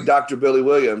the great Dr. Billy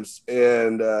Williams,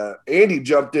 and Andy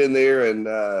jumped in there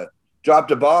and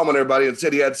dropped a bomb on everybody and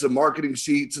said he had some marketing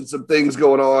sheets and some things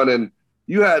going on. And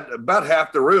you had about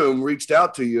half the room reached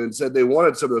out to you and said they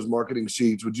wanted some of those marketing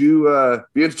sheets. Would you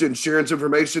be interested in sharing some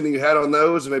information that you had on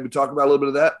those and maybe talk about a little bit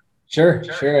of that? Sure.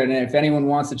 And if anyone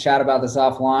wants to chat about this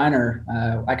offline, or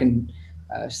I can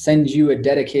send you a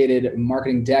dedicated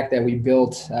marketing deck that we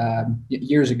built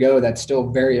years ago that's still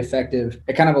very effective.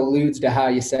 It kind of alludes to how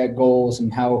you set goals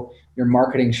and how your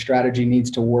marketing strategy needs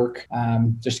to work.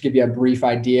 Just to give you a brief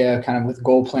idea, kind of with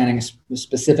goal planning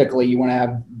specifically, you want to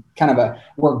have kind of a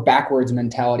work backwards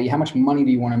mentality. How much money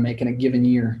do you want to make in a given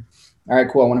year? All right,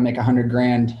 cool. I want to make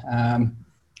 $100,000.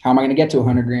 How am I going to get to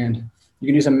 $100,000? You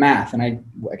can do some math, and I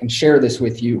can share this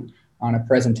with you on a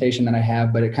presentation that I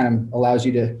have, but it kind of allows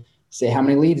you to say, how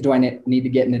many leads do I need to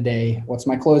get in a day? What's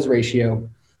my close ratio?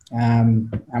 How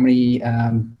many,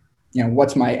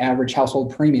 what's my average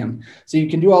household premium? So you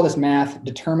can do all this math,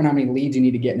 determine how many leads you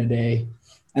need to get in a day.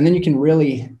 And then you can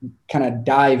really kind of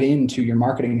dive into your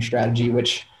marketing strategy,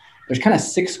 which there's kind of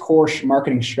 6 core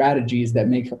marketing strategies that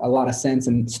make a lot of sense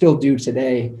and still do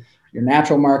today. Your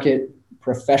natural market,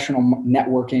 professional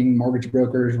networking, mortgage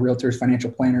brokers, realtors,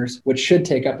 financial planners, which should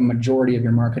take up a majority of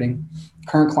your marketing.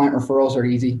 Current client referrals are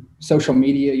easy. Social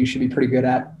media, you should be pretty good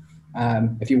at.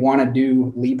 If you want to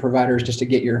do lead providers just to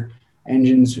get your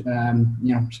engines,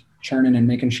 churning and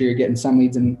making sure you're getting some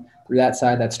leads in through that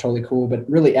side, that's totally cool. But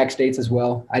really X dates as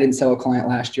well. I didn't sell a client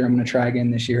last year. I'm going to try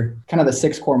again this year. Kind of the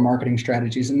 6 core marketing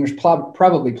strategies. And there's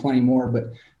probably plenty more,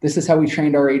 but this is how we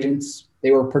trained our agents.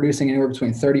 They were producing anywhere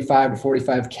between 35 to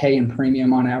 45K in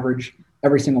premium on average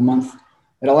every single month.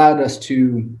 It allowed us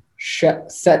to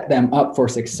set them up for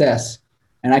success.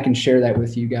 And I can share that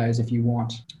with you guys if you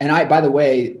want. And by the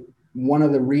way, one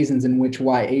of the reasons in which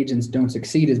why agents don't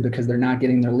succeed is because they're not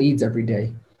getting their leads every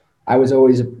day. I was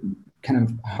always kind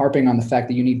of harping on the fact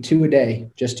that you need 2 a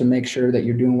day just to make sure that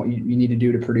you're doing what you need to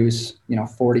do to produce,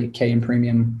 40K in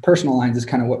premium. Personal lines is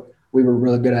kind of what we were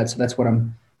really good at. So that's what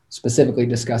I'm specifically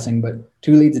discussing, but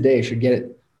 2 leads a day should get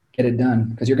it done,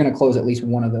 because you're going to close at least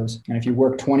one of those. And if you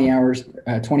work 20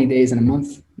 days in a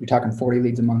month, you're talking 40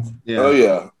 leads a month. Yeah. Oh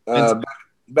yeah.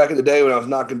 Back in the day when I was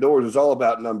knocking doors, it was all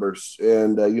about numbers.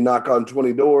 And you knock on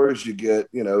 20 doors, you get,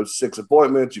 6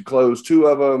 appointments, you close 2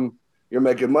 of them, you're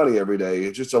making money every day.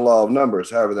 It's just a law of numbers,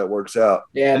 however that works out.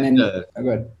 Yeah. And then go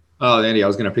ahead. Oh, Andy, I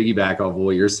was going to piggyback off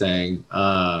what you're saying.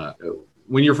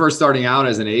 When you're first starting out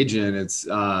as an agent, it's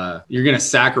you're going to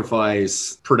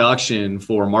sacrifice production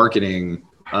for marketing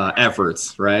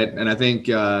efforts, right? And I think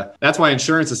that's why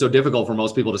insurance is so difficult for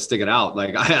most people to stick it out.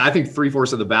 Like I think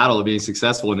 3/4 of the battle of being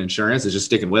successful in insurance is just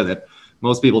sticking with it.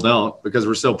 Most people don't, because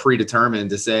we're so predetermined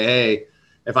to say, hey,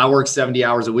 if I work 70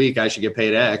 hours a week, I should get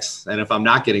paid X. And if I'm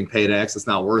not getting paid X, it's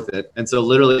not worth it. And so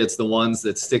literally it's the ones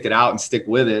that stick it out and stick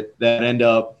with it that end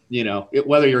up,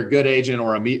 whether you're a good agent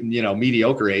or a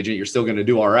mediocre agent, you're still going to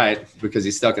do all right because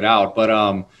you stuck it out.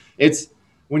 But it's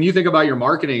when you think about your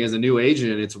marketing as a new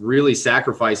agent, it's really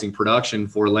sacrificing production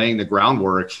for laying the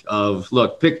groundwork of,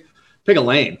 look, pick a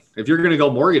lane. If you're going to go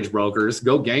mortgage brokers,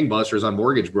 go gangbusters on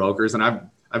mortgage brokers. And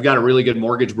I've got a really good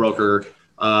mortgage broker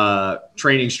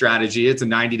training strategy. It's a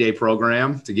 90-day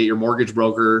program to get your mortgage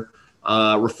broker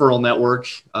referral network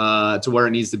to where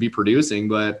it needs to be producing.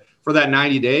 But for that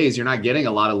 90 days, you're not getting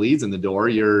a lot of leads in the door.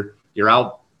 You're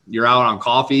out on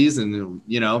coffees and,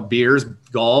 beers,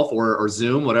 golf or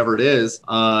Zoom, whatever it is,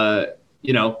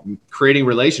 creating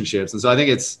relationships. And so I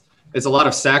think it's a lot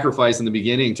of sacrifice in the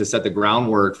beginning to set the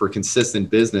groundwork for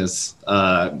consistent business,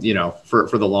 for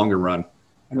the longer run.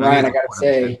 And Ryan, I got to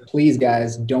say, please,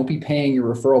 guys, don't be paying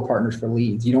your referral partners for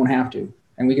leads. You don't have to.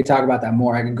 And we could talk about that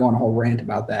more. I could go on a whole rant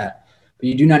about that. But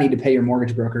you do not need to pay your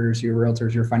mortgage brokers, your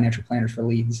realtors, your financial planners for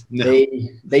leads. No.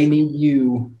 They need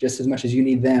you just as much as you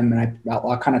need them. And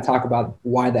I'll kind of talk about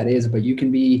why that is. But you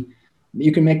can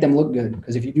make them look good,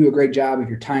 because if you do a great job, if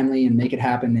you're timely and make it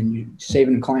happen and you're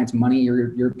saving the clients money,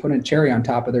 you're putting a cherry on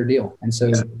top of their deal. And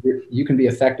so you can be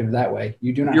effective that way.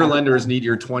 You do not. Your lenders need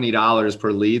your $20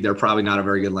 per lead. They're probably not a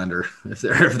very good lender if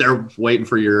they're waiting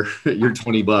for your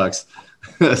 $20.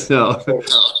 So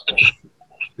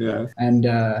Yeah. And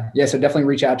so definitely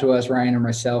reach out to us, Ryan or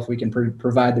myself. We can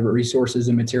provide the resources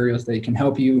and materials that can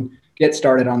help you get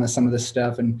started on some of this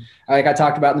stuff. And like I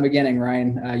talked about in the beginning,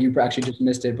 Ryan, you actually just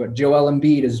missed it, but Joel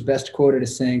Embiid is best quoted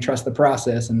as saying, "Trust the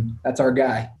process," and that's our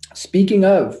guy. Speaking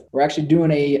of, we're actually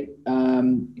doing a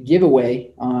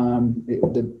giveaway.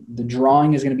 The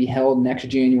drawing is going to be held next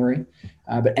January,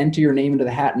 but enter your name into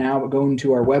the hat now. But go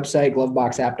into our website,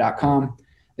 gloveboxapp.com.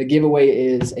 The giveaway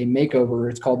is a makeover.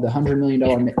 It's called the $100 million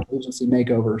agency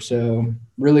makeover. So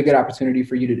really good opportunity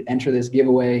for you to enter this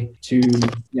giveaway to,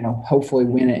 hopefully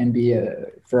win it and be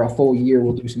for a full year.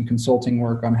 We'll do some consulting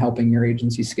work on helping your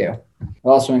agency scale. It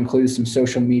also includes some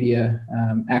social media,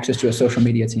 access to a social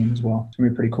media team as well. It's gonna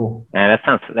be pretty cool. Yeah,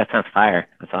 that sounds fire.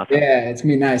 That's awesome. Yeah, it's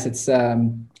gonna be nice. It's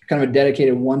kind of a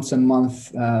dedicated once a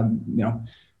month,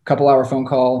 couple hour phone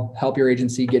call, help your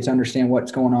agency get to understand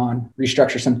what's going on,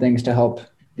 restructure some things to help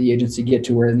the agency get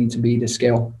to where it needs to be to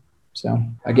scale. So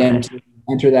again, to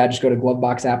enter that, just go to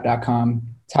gloveboxapp.com,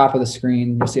 top of the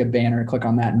screen, you'll see a banner, click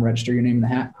on that and register your name in the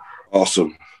hat.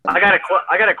 Awesome. I got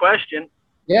a question.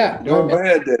 Yeah. Go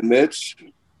ahead then, Mitch.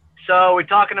 So we're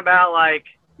talking about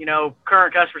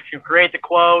current customers can create the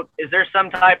quote. Is there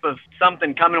some type of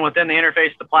something coming within the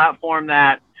interface of the platform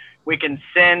that we can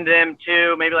send them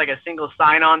to, maybe like a single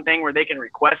sign-on thing where they can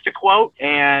request a quote,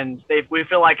 and we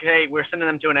feel like, hey, we're sending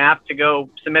them to an app to go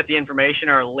submit the information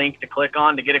or a link to click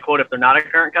on to get a quote if they're not a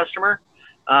current customer?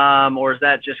 Or is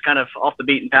that just kind of off the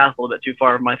beaten path a little bit too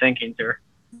far of my thinking, sir?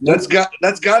 That's got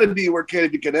to be where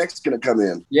Canopy Connect's going to come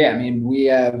in. Yeah, I mean, we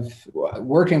have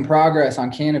work in progress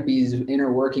on Canopy's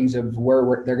inner workings of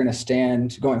where they're going to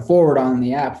stand going forward on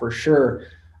the app for sure.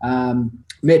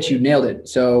 Mitch, you nailed it.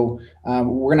 So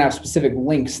we're going to have specific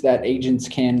links that agents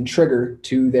can trigger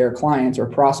to their clients or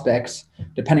prospects,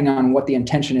 depending on what the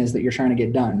intention is that you're trying to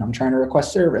get done. I'm trying to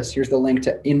request service. Here's the link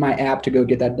in my app to go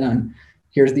get that done.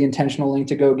 Here's the intentional link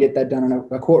to go get that done on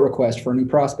a quote request for a new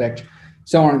prospect,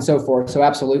 so on and so forth. So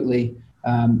absolutely,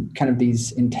 kind of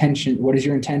these intention. What is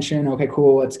your intention? Okay,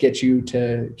 cool. Let's get you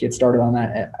to get started on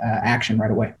that action right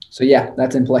away. So yeah,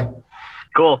 that's in play.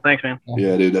 Cool. Thanks, man.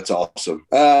 Yeah, dude, that's awesome.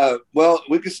 Well,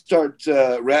 we could start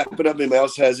wrapping up. Anybody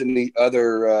else has any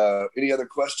other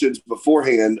questions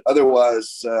beforehand?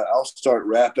 Otherwise, I'll start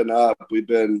wrapping up. We've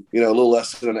been, a little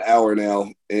less than an hour now,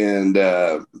 and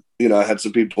I had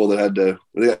some people that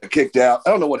they got kicked out. I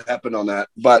don't know what happened on that,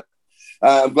 but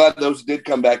I'm glad those did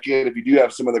come back in. If you do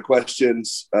have some other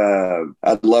questions,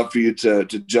 I'd love for you to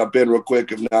jump in real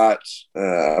quick. If not,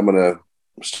 I'm gonna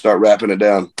start wrapping it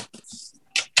down.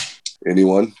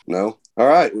 Anyone? No? All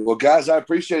right. Well, guys, I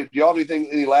appreciate it. Do y'all have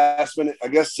any last minute? I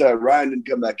guess Ryan didn't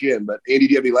come back in, but Andy,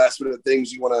 do you have any last minute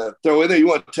things you want to throw in there? You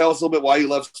want to tell us a little bit why you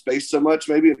love space so much,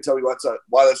 maybe, and tell me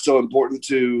why that's so important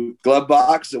to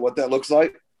Glovebox and what that looks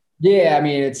like? Yeah, I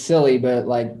mean, it's silly, but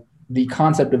the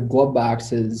concept of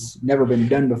Glovebox has never been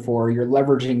done before. You're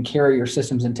leveraging carrier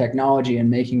systems and technology and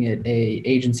making it a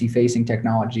agency-facing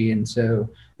technology, and so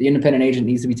the independent agent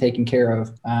needs to be taken care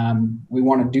of. We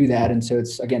want to do that, and so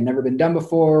it's again never been done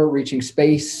before. Reaching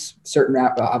space,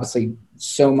 obviously,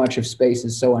 so much of space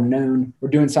is so unknown. We're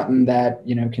doing something that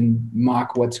can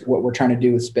mock what we're trying to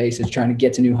do with space. Is trying to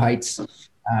get to new heights.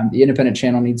 The independent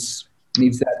channel needs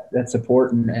that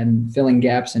support and filling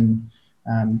gaps and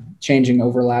changing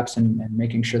overlaps and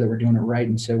making sure that we're doing it right.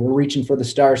 And so we're reaching for the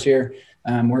stars here.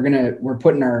 We're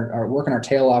putting our working our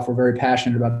tail off. We're very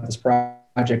passionate about this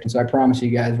project. And so I promise you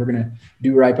guys, we're going to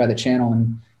do right by the channel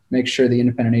and make sure the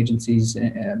independent agencies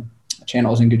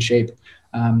channel is in good shape.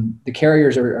 The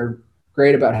carriers are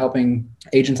great about helping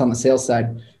agents on the sales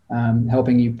side,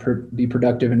 helping you be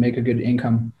productive and make a good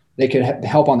income. They could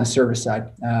help on the service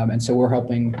side. And so we're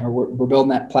building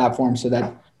that platform so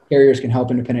that carriers can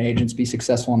help independent agents be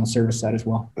successful on the service side as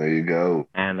well. There you go.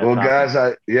 Well, guys,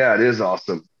 it is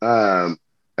awesome.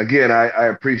 Again, I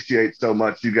appreciate so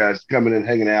much you guys coming and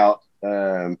hanging out,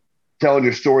 telling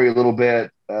your story a little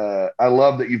bit. I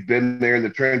love that you've been there in the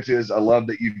trenches. I love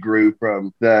that you grew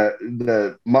from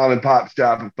the mom and pop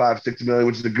shop of 5-6 million,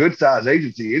 which is a good size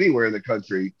agency anywhere in the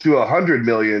country, to 100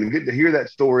 million, and getting to hear that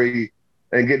story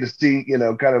and getting to see,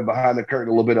 kind of behind the curtain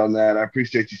a little bit on that. I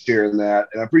appreciate you sharing that.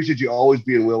 And I appreciate you always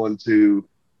being willing to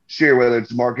share, whether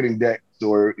it's marketing decks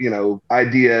or,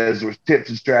 ideas or tips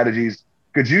and strategies.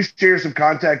 Could you share some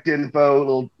contact info, a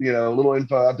little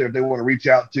info out there if they want to reach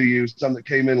out to you, some that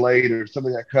came in late or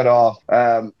something that cut off?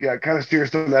 Kind of share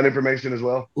some of that information as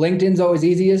well. LinkedIn's always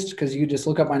easiest because you just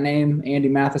look up my name, Andy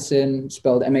Mathisen,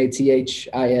 spelled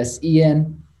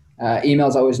Mathisen.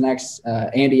 Email's always next,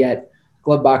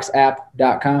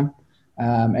 Andy@gloveboxapp.com.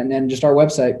 And then just our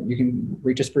website, you can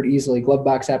reach us pretty easily,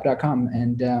 gloveboxapp.com.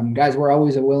 And guys, we're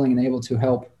always willing and able to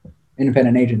help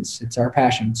independent agents. It's our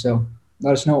passion. So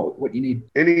let us know what you need.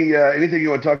 Anything you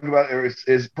want to talk about? Or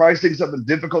is pricing something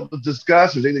difficult to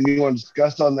discuss? Or is anything you want to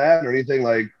discuss on that? Or anything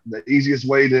like the easiest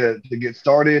way to get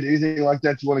started? Anything like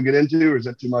that you want to get into? Or is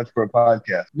that too much for a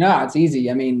podcast? No, it's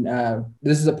easy. I mean,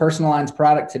 this is a personal lines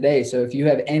product today. So if you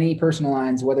have any personal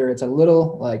lines, whether it's a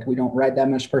little, like we don't write that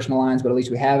much personal lines, but at least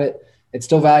we have it, it's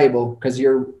still valuable because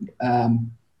you're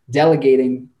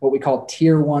delegating what we call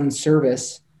tier 1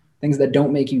 service, things that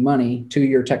don't make you money, to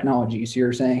your technology. So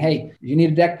you're saying, hey, you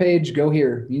need a deck page, go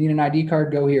here. You need an ID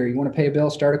card, go here. You want to pay a bill,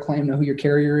 start a claim, know who your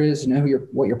carrier is, know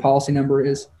what your policy number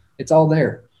is. It's all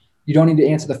there. You don't need to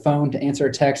answer the phone, to answer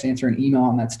a text, answer an email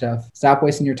on that stuff. Stop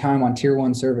wasting your time on tier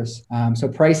 1 service. So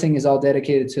pricing is all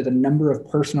dedicated to the number of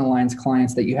personal lines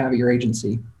clients that you have at your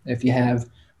agency. If you have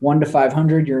 1 to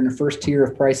 500, you're in the first tier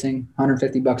of pricing,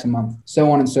 $150 a month,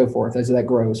 so on and so forth as that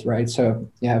grows, right? So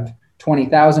you have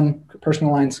 20,000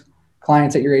 personal lines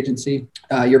clients at your agency,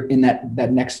 you're in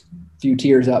that next few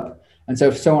tiers up. And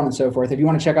so on and so forth. If you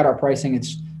want to check out our pricing,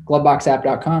 it's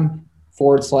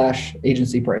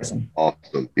gloveboxapp.com/agency pricing.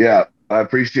 Awesome. Yeah, I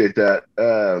appreciate that.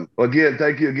 Well, again,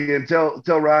 thank you again. Tell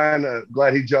Ryan,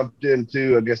 glad he jumped in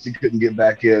too. I guess he couldn't get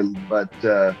back in, but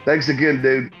thanks again,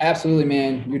 dude. Absolutely,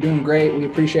 man. You're doing great. We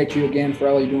appreciate you again for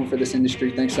all you're doing for this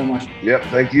industry. Thanks so much. Yep.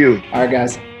 Thank you. All right,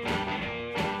 guys.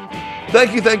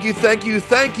 Thank you,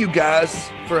 guys,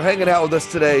 for hanging out with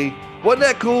us today. Wasn't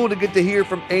that cool to get to hear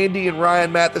from Andy and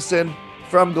Ryan Matheson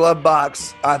from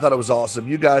Glovebox? I thought it was awesome.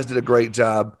 You guys did a great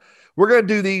job. We're going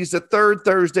to do these the third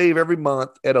Thursday of every month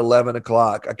at 11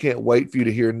 o'clock. I can't wait for you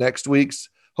to hear next week's.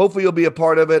 Hopefully you'll be a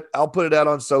part of it. I'll put it out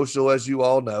on social, as you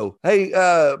all know. Hey,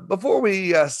 before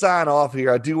we sign off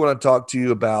here, I do want to talk to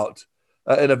you about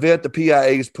an event the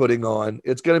PIA is putting on.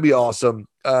 It's going to be awesome.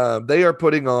 They are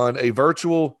putting on a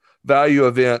virtual value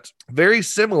event, very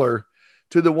similar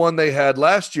to the one they had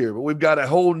last year, but we've got a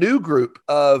whole new group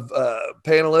of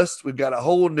panelists. We've got a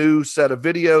whole new set of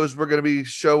videos we're going to be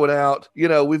showing out. You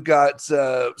know, we've got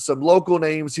some local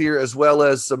names here as well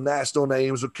as some national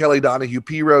names with Kelly Donahue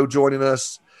Piro joining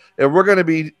us, and we're going to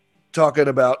be talking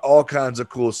about all kinds of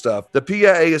cool stuff. The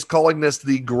PIA is calling this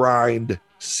the Grind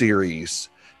Series,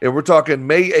 and we're talking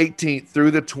May 18th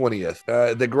through the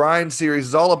 20th. The Grind Series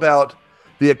is all about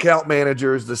the account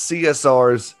managers, the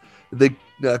CSRs, the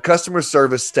customer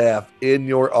service staff in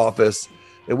your office.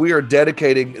 And we are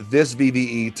dedicating this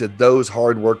VVE to those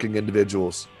hardworking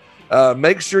individuals.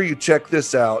 Make sure you check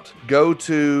this out. Go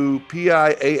to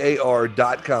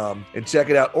PIAAR.com and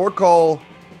check it out, or call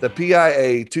the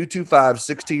PIA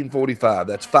 225-1645.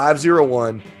 That's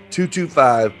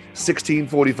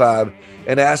 501-225-1645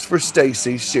 and ask for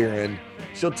Stacy Sharon.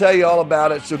 She'll tell you all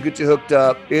about it. She'll get you hooked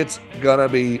up. It's gonna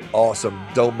be awesome.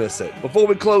 Don't miss it. Before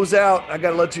we close out, I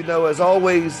gotta let you know, as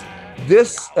always,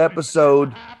 this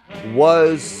episode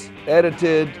was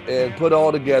edited and put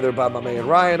all together by my man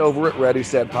Ryan over at Ready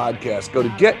Set Podcast. Go to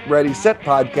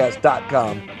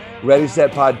getreadysetpodcast.com. Ready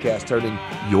Set Podcast, turning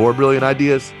your brilliant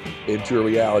ideas into a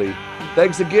reality.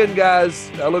 Thanks again, guys.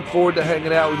 I look forward to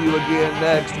hanging out with you again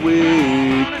next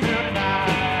week.